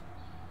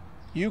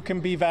 You can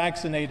be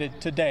vaccinated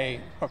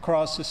today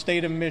across the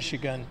state of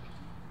Michigan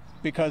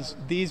because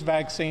these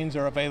vaccines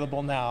are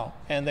available now,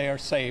 and they are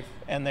safe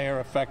and they are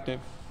effective.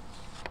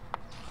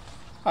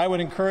 I would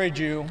encourage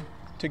you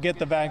to get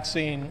the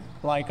vaccine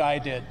like I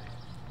did.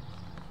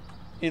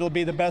 It'll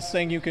be the best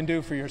thing you can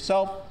do for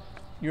yourself,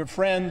 your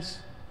friends,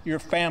 your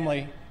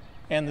family,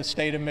 and the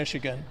state of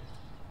Michigan.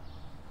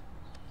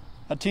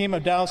 A team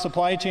of Dow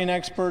supply chain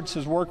experts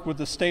has worked with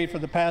the state for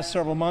the past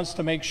several months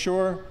to make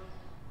sure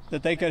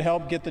that they could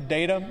help get the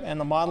data and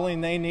the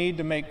modeling they need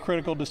to make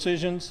critical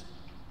decisions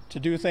to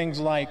do things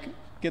like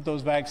get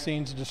those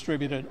vaccines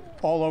distributed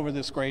all over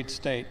this great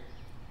state.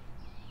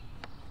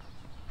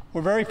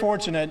 We're very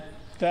fortunate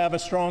to have a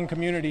strong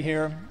community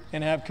here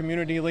and have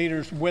community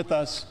leaders with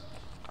us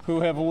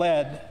who have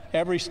led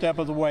every step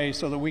of the way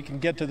so that we can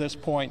get to this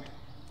point.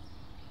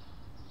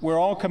 We're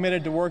all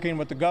committed to working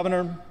with the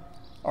governor,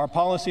 our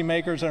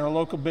policymakers, and our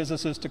local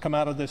businesses to come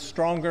out of this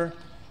stronger,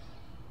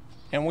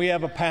 and we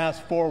have a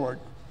path forward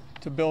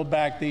to build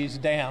back these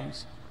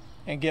dams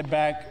and get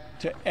back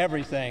to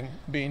everything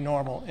being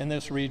normal in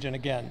this region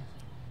again.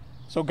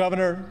 So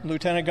Governor,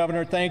 Lieutenant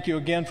Governor, thank you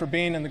again for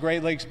being in the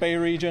Great Lakes Bay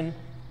region.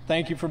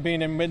 Thank you for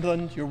being in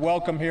Midland. You're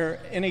welcome here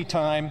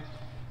anytime.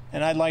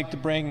 And I'd like to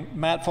bring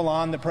Matt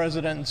Fallon, the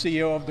President and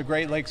CEO of the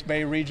Great Lakes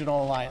Bay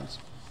Regional Alliance.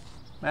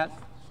 Matt?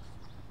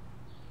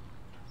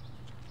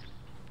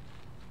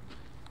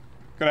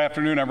 Good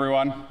afternoon,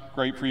 everyone.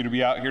 Great for you to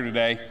be out here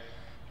today.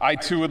 I,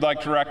 too, would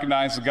like to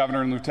recognize the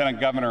Governor and Lieutenant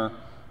Governor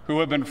who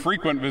have been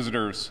frequent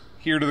visitors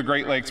here to the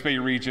Great Lakes Bay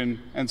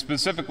region, and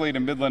specifically to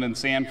Midland and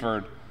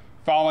Sanford,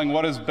 following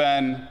what has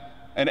been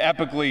an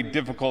epically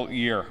difficult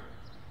year.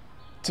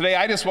 Today,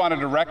 I just wanted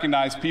to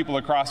recognize people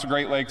across the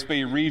Great Lakes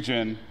Bay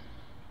region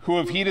who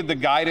have heeded the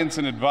guidance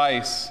and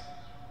advice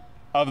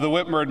of the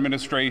Whitmer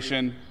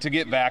administration to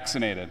get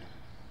vaccinated.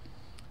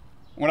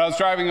 When I was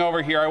driving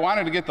over here, I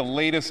wanted to get the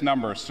latest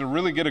numbers to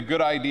really get a good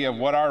idea of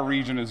what our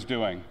region is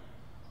doing.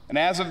 And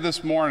as of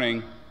this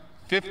morning,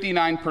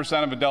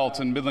 59% of adults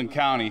in Midland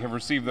County have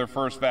received their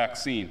first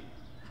vaccine,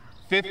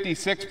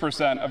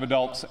 56% of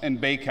adults in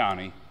Bay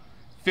County,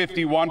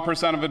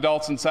 51% of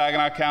adults in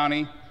Saginaw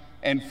County,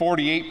 and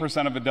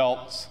 48% of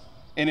adults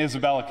in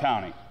Isabella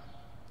County.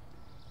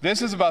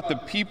 This is about the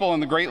people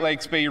in the Great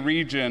Lakes Bay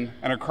region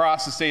and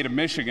across the state of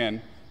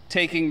Michigan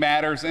taking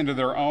matters into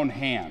their own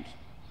hand.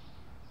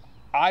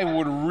 I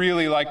would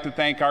really like to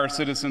thank our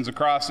citizens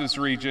across this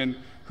region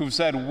who've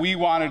said we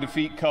want to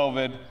defeat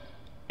COVID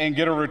and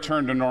get a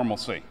return to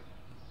normalcy.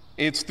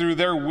 It's through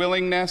their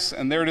willingness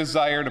and their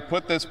desire to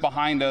put this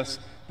behind us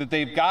that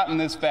they've gotten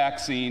this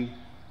vaccine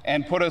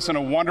and put us in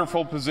a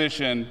wonderful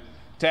position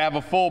to have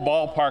a full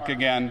ballpark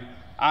again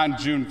on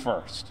June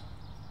 1st.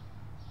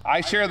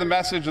 I share the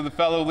message of the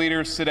fellow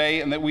leaders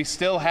today and that we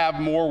still have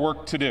more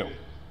work to do.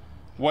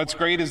 What's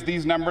great is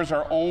these numbers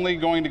are only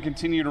going to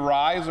continue to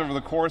rise over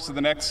the course of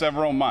the next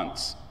several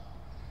months.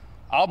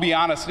 I'll be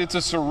honest, it's a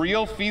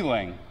surreal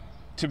feeling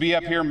to be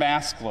up here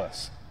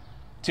maskless,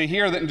 to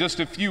hear that in just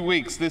a few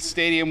weeks this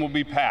stadium will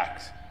be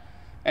packed,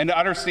 and to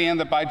understand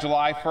that by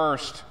July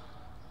 1st,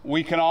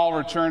 we can all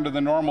return to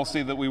the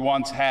normalcy that we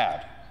once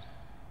had.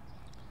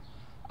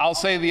 I'll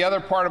say the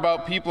other part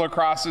about people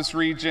across this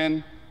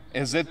region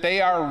is that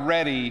they are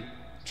ready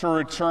to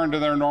return to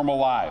their normal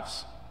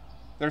lives.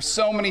 There's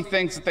so many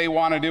things that they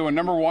want to do, and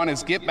number one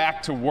is get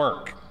back to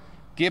work,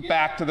 get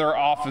back to their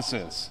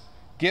offices,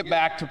 get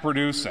back to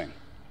producing.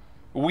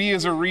 We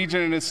as a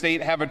region and a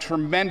state have a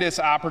tremendous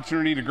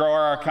opportunity to grow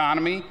our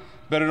economy,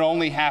 but it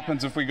only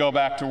happens if we go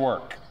back to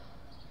work.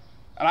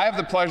 And I have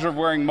the pleasure of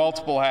wearing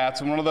multiple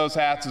hats, and one of those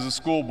hats is a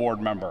school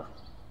board member.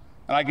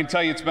 And I can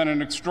tell you it's been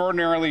an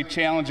extraordinarily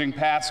challenging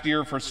past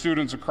year for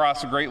students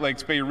across the Great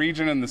Lakes Bay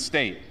region and the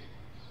state.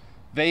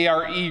 They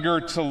are eager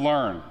to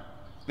learn.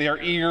 They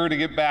are eager to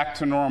get back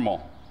to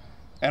normal.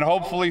 And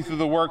hopefully through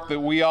the work that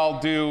we all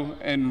do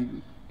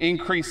in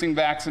increasing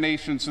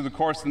vaccinations through the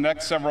course of the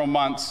next several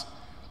months,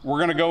 we're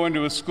going to go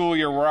into a school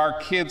year where our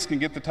kids can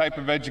get the type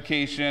of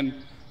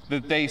education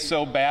that they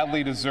so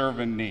badly deserve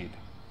and need.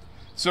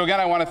 So again,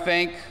 I want to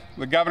thank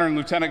the Governor and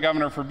Lieutenant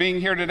Governor for being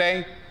here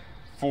today,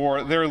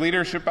 for their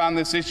leadership on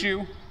this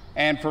issue,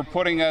 and for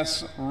putting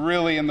us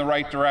really in the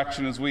right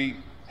direction as we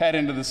head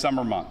into the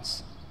summer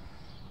months.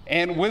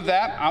 And with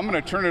that, I'm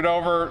going to turn it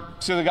over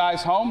to the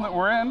guy's home that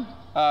we're in,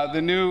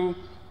 the new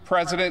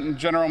President and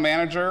General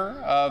Manager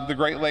of the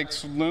Great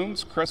Lakes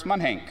Loons, Chris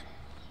Mudhenk.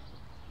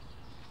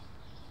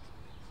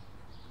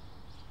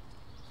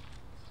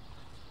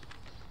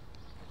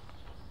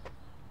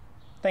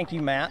 Thank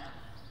you, Matt.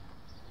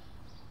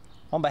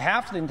 On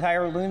behalf of the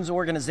entire Loons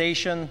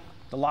organization,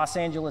 the Los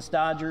Angeles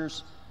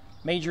Dodgers,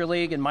 Major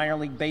League and Minor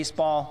League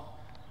Baseball,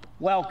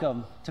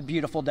 welcome to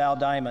beautiful Dow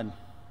Diamond.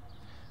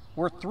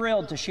 We're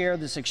thrilled to share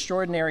this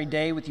extraordinary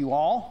day with you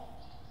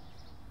all,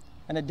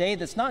 and a day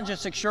that's not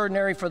just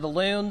extraordinary for the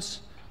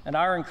Loons and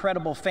our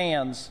incredible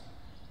fans,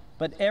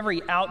 but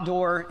every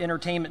outdoor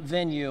entertainment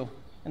venue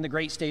in the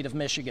great state of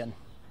Michigan.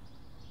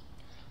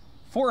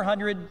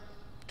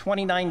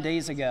 429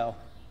 days ago,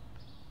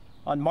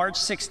 on March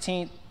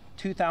 16,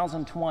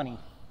 2020,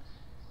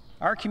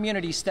 our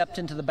community stepped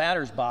into the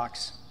batter's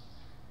box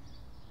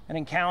and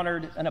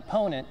encountered an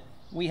opponent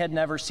we had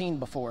never seen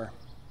before,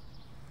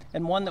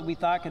 and one that we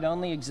thought could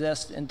only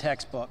exist in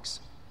textbooks.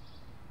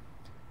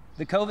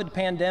 The COVID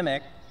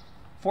pandemic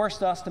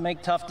forced us to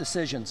make tough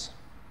decisions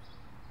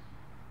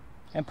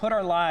and put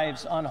our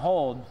lives on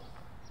hold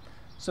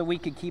so we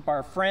could keep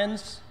our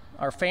friends,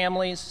 our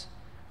families,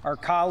 our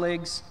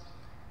colleagues,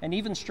 and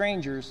even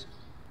strangers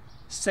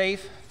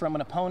safe from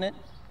an opponent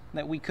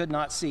that we could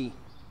not see.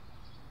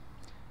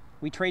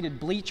 We traded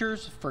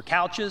bleachers for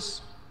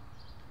couches,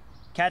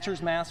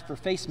 catcher's masks for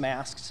face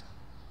masks,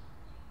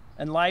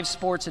 and live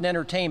sports and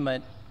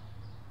entertainment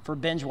for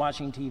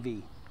binge-watching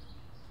TV.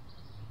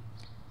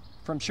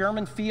 From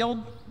Sherman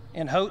Field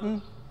in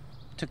Houghton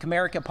to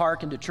Comerica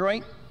Park in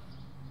Detroit,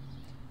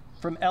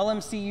 from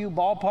LMCU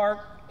Ballpark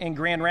in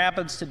Grand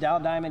Rapids to Dow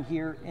Diamond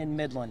here in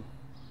Midland.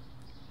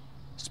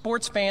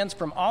 Sports fans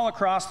from all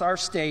across our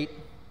state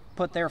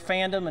put their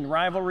fandom and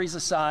rivalries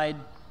aside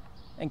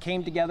and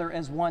came together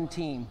as one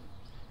team,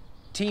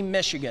 Team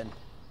Michigan.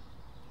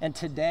 And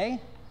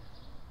today,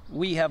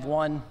 we have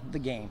won the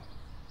game.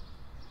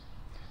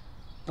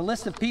 The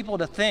list of people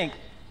to thank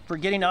for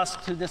getting us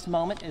to this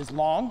moment is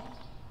long,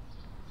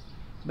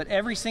 but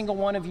every single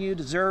one of you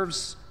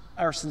deserves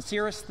our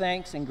sincerest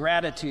thanks and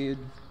gratitude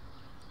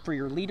for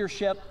your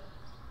leadership,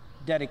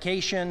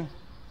 dedication,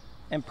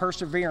 and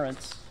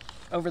perseverance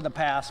over the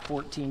past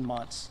 14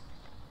 months.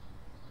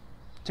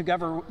 To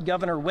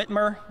Governor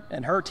Whitmer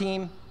and her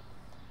team,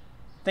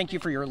 thank you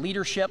for your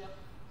leadership,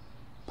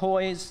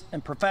 poise,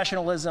 and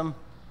professionalism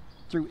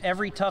through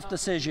every tough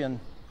decision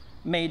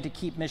made to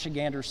keep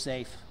Michiganders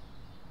safe.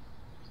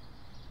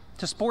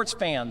 To sports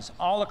fans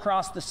all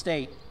across the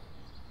state,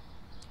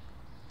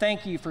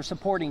 thank you for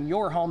supporting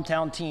your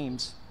hometown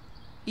teams,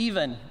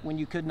 even when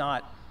you could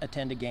not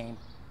attend a game.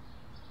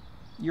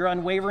 Your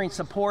unwavering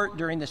support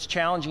during this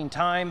challenging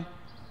time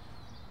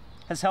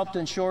has helped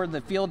ensure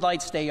the field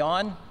lights stay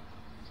on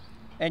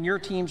and your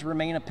teams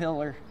remain a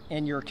pillar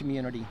in your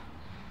community.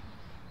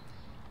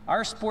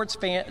 Our sports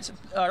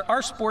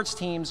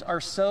teams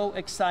are so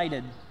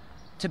excited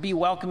to be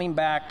welcoming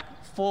back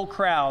full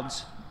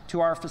crowds to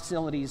our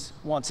facilities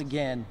once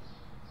again.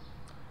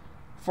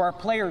 For our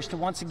players to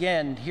once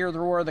again hear the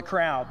roar of the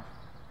crowd,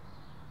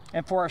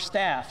 and for our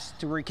staffs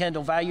to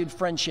rekindle valued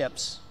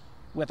friendships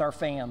with our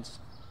fans.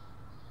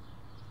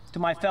 To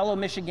my fellow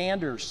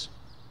Michiganders,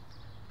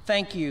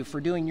 thank you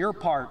for doing your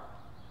part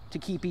to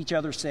keep each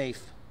other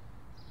safe.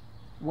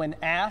 When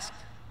asked,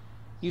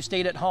 you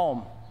stayed at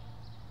home,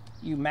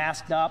 you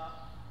masked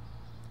up,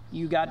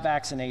 you got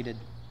vaccinated.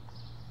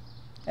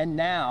 And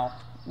now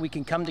we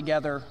can come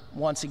together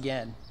once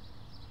again.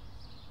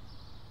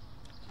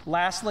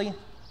 Lastly,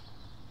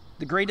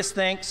 the greatest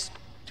thanks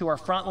to our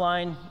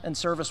frontline and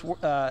service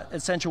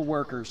essential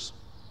workers,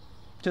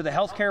 to the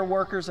healthcare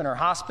workers in our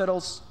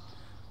hospitals,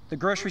 the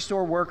grocery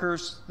store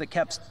workers that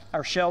kept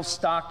our shelves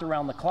stocked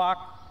around the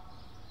clock,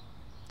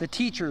 the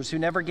teachers who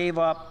never gave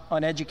up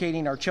on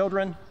educating our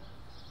children,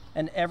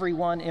 and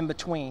everyone in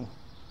between.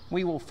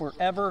 We will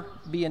forever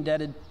be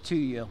indebted to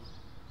you.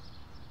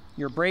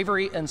 Your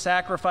bravery and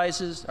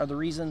sacrifices are the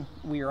reason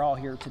we are all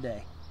here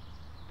today.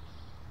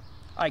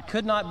 I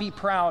could not be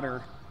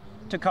prouder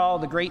to call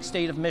the great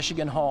state of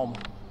Michigan home.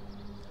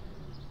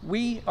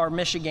 We are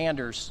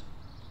Michiganders.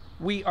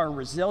 We are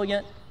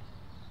resilient.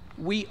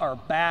 We are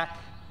back.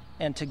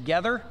 And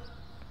together,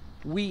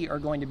 we are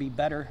going to be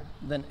better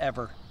than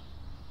ever.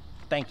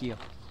 Thank you.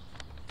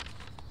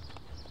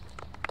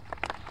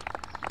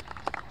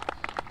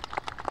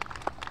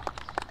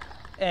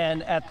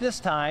 And at this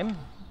time,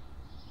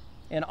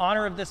 in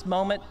honor of this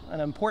moment,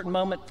 an important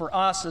moment for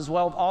us as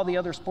well as all the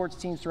other sports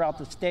teams throughout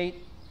the state,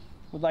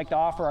 we'd like to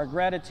offer our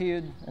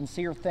gratitude and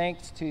sincere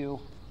thanks to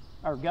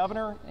our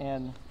governor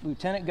and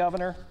lieutenant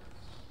governor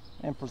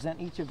and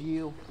present each of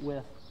you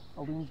with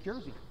a Loons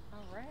jersey. All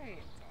right.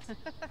 Thank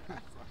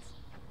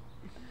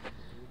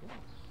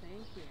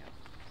you.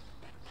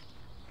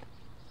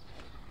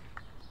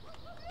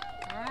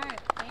 All right.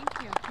 Thank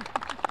you.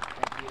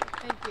 Thank you.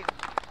 Thank you.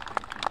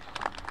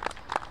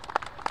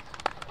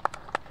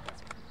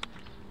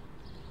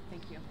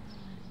 Thank you.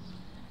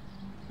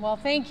 Well,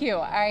 thank you.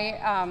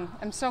 I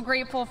am so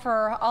grateful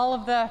for all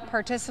of the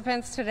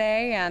participants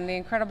today and the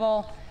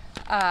incredible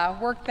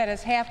work that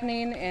is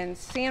happening in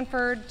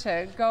Sanford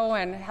to go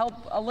and help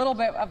a little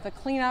bit of the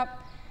cleanup,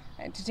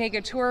 and to take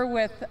a tour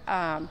with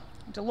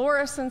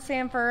Dolores in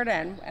Sanford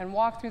and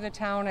walk through the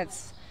town.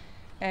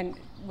 And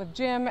with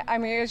Jim, I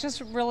mean, it's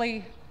just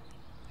really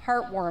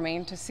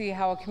heartwarming to see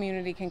how a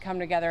community can come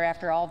together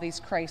after all these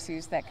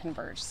crises that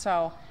converge.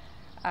 So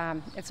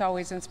it's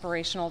always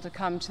inspirational to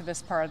come to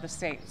this part of the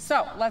state.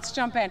 So let's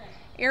jump in.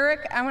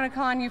 Eric, I'm going to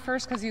call on you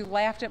first because you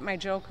laughed at my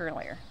joke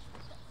earlier.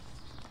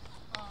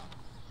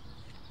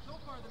 So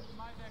far, the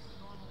My Back to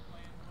Normal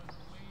plan was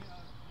a way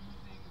of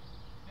using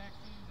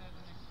vaccines as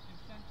an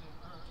incentive,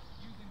 or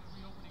using the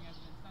reopening as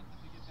an incentive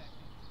to get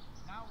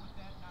vaccines. Now, with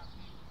that not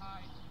being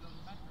tied to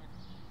those metrics,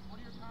 what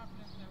are your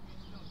confidence that we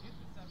still get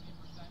to 70%,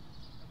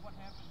 and what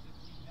happens if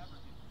we never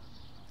get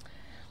to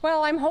 70%?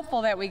 Well, I'm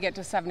hopeful that we get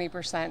to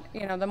 70%.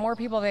 You know, the more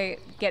people they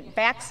get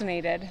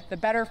vaccinated, the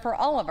better for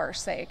all of our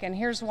sake. And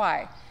here's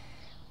why.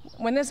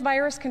 When this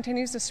virus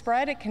continues to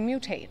spread, it can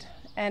mutate.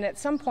 And at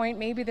some point,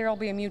 maybe there will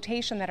be a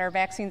mutation that our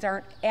vaccines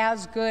aren't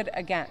as good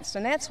against.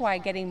 And that's why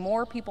getting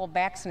more people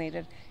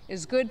vaccinated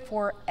is good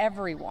for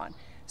everyone.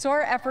 So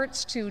our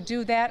efforts to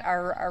do that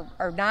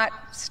are not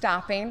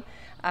stopping.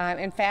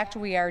 In fact,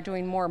 we are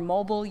doing more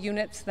mobile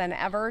units than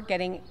ever,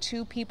 getting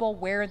to people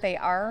where they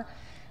are.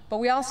 But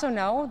we also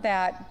know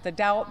that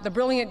the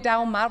brilliant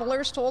Dow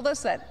modelers told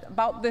us that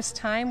about this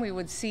time we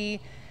would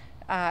see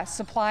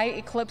supply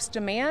eclipse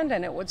demand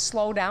and it would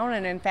slow down.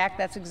 And in fact,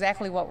 that's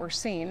exactly what we're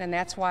seeing. And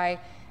that's why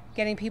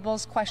getting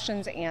people's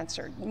questions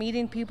answered,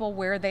 meeting people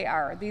where they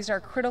are. These are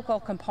critical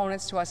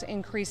components to us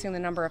increasing the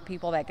number of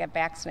people that get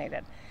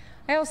vaccinated.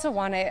 I also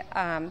want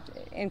to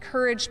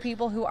encourage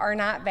people who are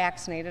not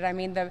vaccinated. I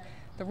mean, the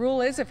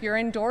rule is if you're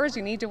indoors,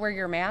 you need to wear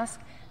your mask.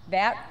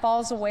 That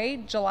falls away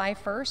July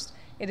 1st.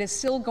 It is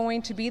still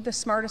going to be the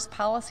smartest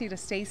policy to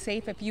stay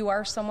safe if you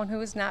are someone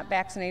who is not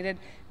vaccinated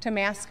to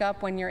mask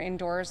up when you're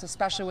indoors,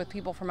 especially with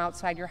people from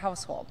outside your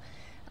household.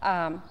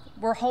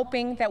 We're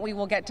hoping that we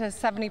will get to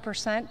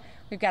 70%.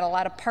 We've got a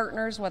lot of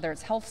partners, whether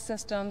it's health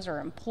systems or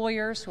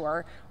employers, who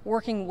are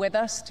working with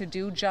us to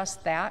do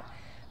just that.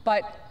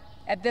 But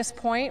at this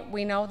point,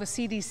 we know the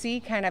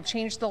CDC kind of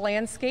changed the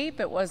landscape.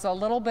 It was a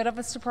little bit of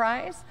a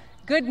surprise.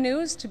 Good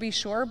news, to be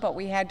sure, but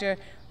we had to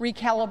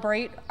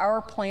recalibrate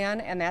our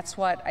plan, and that's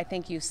what I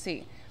think you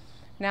see.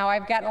 Now,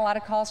 I've gotten a lot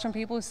of calls from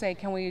people who say,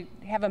 can we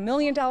have $1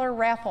 million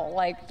raffle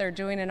like they're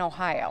doing in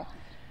Ohio?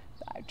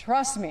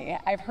 Trust me,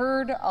 I've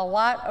heard a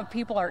lot of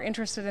people are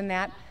interested in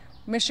that.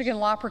 Michigan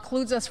law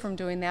precludes us from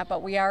doing that,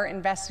 but we are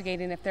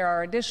investigating if there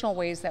are additional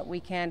ways that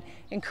we can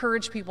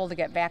encourage people to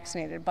get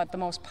vaccinated. But the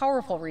most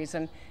powerful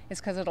reason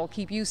is because it'll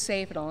keep you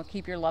safe, it'll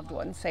keep your loved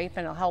ones safe,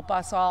 and it'll help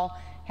us all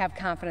have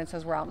confidence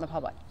as we're out in the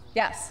public.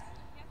 Yes?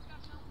 Yes,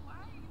 Governor, why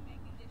are you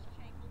making this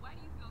change? Well, why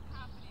do you feel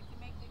confident to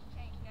make this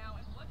change now?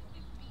 And what does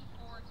this mean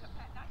for not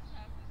capacity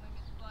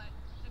limits, but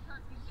the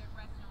curfews at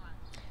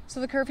restaurants?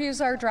 So the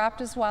curfews are dropped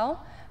as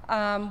well.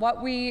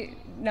 What we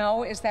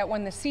know is that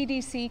when the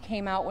CDC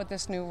came out with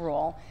this new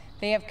rule,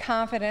 they have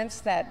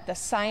confidence that the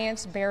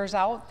science bears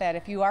out that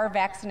if you are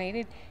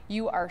vaccinated,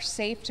 you are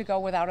safe to go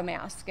without a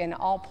mask in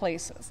all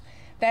places.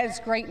 That is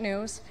great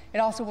news. It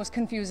also was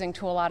confusing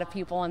to a lot of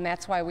people, and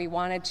that's why we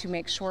wanted to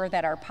make sure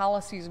that our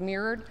policies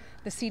mirrored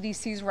the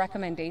CDC's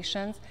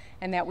recommendations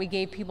and that we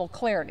gave people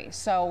clarity.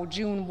 So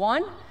June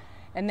 1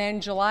 and then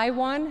July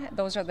 1,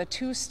 those are the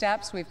two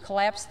steps. We've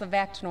collapsed the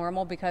back to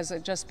normal because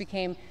it just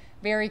became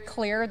very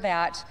clear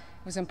that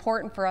it was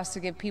important for us to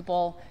give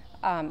people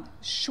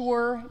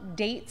sure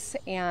dates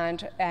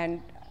and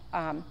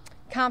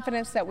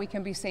confidence that we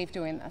can be safe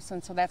doing this.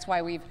 And so that's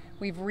why we've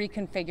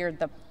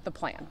reconfigured the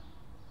plan.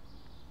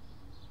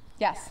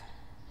 Yes?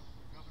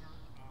 Governor,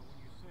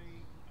 when you say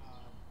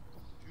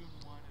June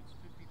 1, it's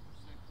 50%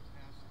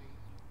 capacity,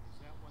 is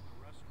that when the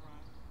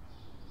restaurant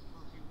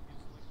curfew is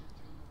lifted,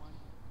 June 1?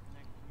 And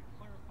then can you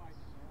clarify,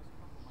 because I asked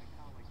a couple of my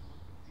colleagues, we're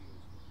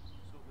confused.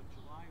 So the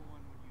July 1,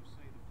 when you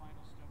say the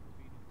final step will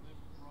be to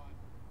lift broad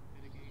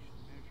mitigation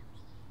measures,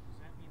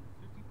 does that mean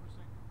the 50%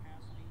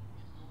 capacity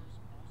indoors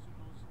also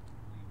goes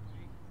completely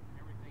away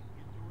and everything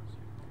indoors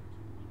can go to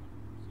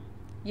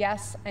 100%?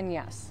 Yes and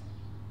yes.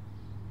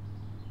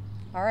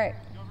 All right.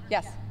 Governor,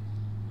 yes.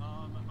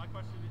 My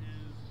question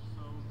is,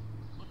 so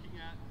looking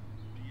at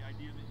the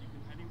idea that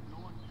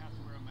no one has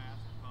to wear a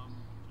mask come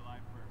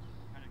July 1st,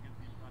 kind of gives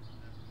the impression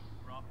that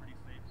we're all pretty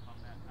safe come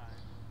that time.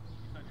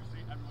 You said you're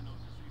safe, everyone knows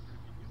you're safer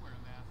if you do wear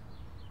a mask,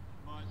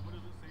 but what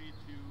does it say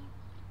to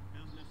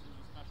businesses,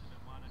 especially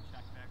that want to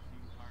check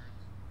vaccine cards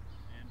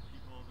and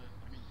people that,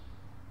 do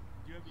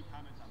you have any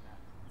comments on that?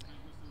 The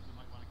businesses that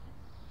might want to keep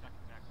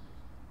checking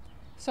vaccinations?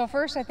 So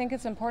first, I think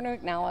it's important to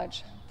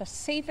acknowledge the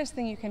safest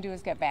thing you can do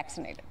is get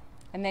vaccinated.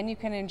 And then you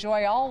can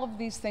enjoy all of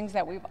these things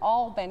that we've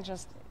all been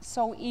just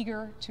so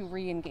eager to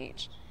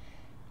re-engage.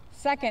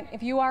 Second,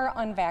 if you are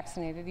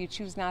unvaccinated, you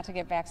choose not to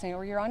get vaccinated,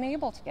 or you're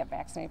unable to get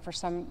vaccinated for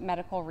some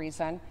medical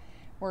reason,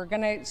 we're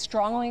going to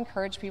strongly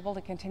encourage people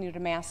to continue to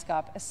mask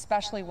up,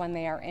 especially when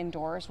they are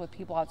indoors with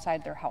people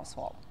outside their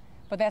household.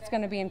 But that's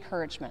going to be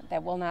encouragement.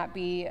 That will not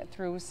be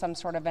through some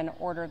sort of an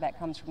order that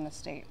comes from the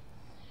state.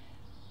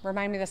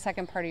 Remind me the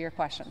second part of your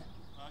question.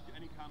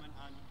 Any comment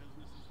on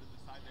businesses that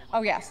decide they want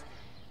Oh, yes.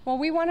 Well,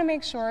 we want to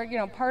make sure,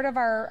 part of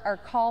our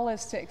call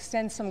is to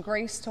extend some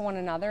grace to one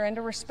another and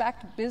to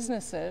respect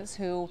businesses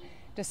who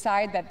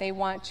decide that they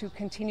want to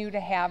continue to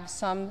have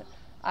some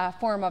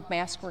form of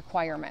mask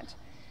requirement.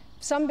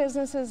 Some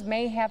businesses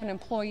may have an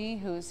employee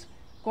who's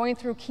going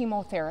through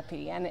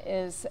chemotherapy and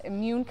is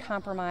immune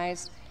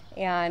compromised,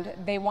 and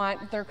they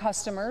want their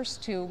customers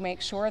to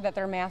make sure that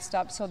they're masked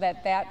up so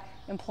that that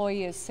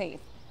employee is safe.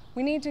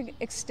 We need to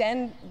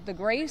extend the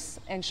grace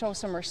and show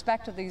some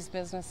respect to these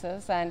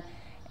businesses and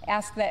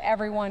ask that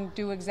everyone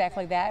do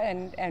exactly that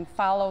and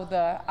follow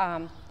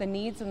the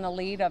needs and the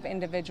lead of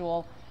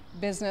individual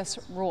business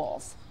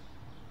rules.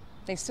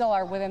 They still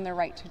are within their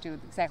right to do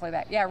exactly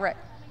that. Yeah, Rick.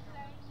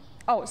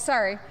 Oh,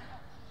 sorry.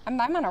 I'm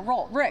on a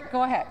roll. Rick,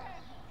 go ahead.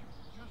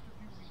 Just a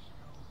few weeks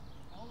ago,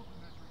 all of the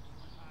metrics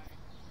were tied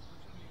to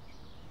percentage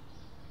of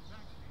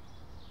vaccinated.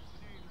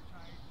 Today they're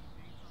tied to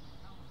dates on the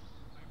calendar.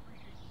 I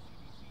appreciate the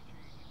CDC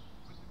change,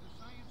 but did the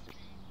science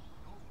change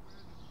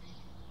elsewhere that made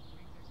you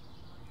make that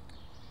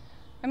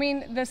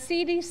consideration? The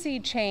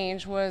CDC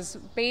change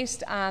was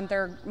based on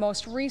their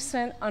most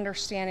recent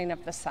understanding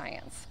of the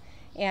science.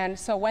 And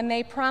so when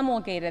they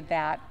promulgated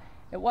that,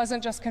 it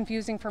wasn't just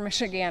confusing for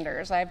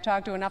Michiganders. I've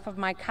talked to enough of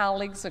my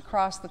colleagues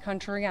across the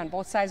country on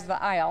both sides of the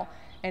aisle,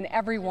 and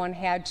everyone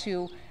had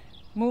to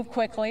move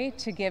quickly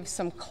to give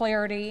some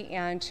clarity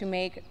and to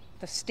make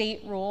the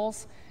state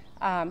rules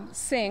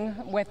sing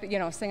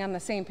on the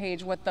same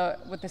page with the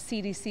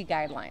CDC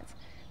guidelines.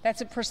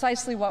 That's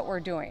precisely what we're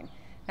doing.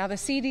 Now, the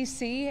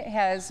CDC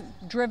has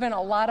driven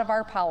a lot of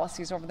our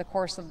policies over the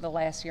course of the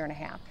last year and a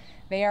half.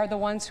 They are the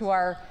ones who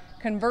are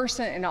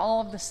conversant in all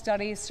of the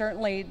studies.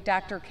 Certainly,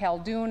 Dr.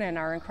 Caldoun and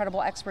our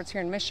incredible experts here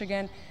in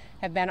Michigan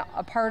have been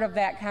a part of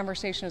that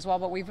conversation as well,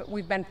 but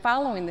we've been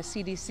following the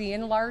CDC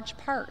in large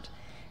part.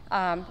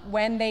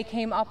 When they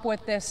came up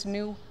with this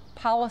new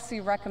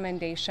policy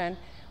recommendation,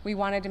 we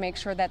wanted to make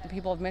sure that the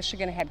people of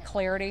Michigan had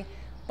clarity,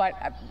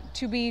 but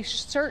to be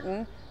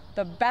certain,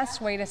 the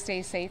best way to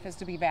stay safe is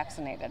to be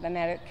vaccinated, and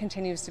that it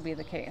continues to be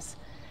the case.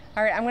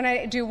 All right, I'm going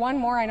to do one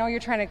more. I know you're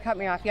trying to cut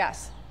me off.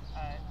 Yes?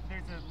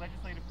 There's a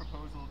legislative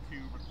proposal to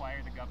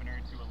require the governor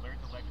to alert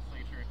the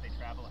legislature if they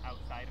travel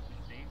outside of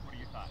the state. What are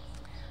your thoughts?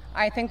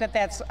 I think that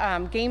that's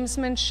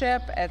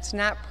gamesmanship, it's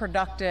not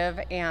productive,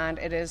 and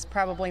it is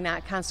probably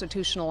not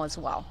constitutional as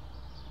well.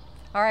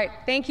 All right,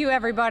 thank you,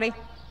 everybody.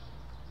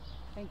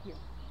 Thank you.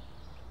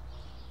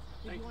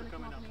 Thanks for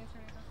coming up.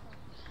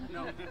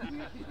 No.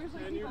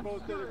 And you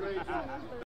both did a great job.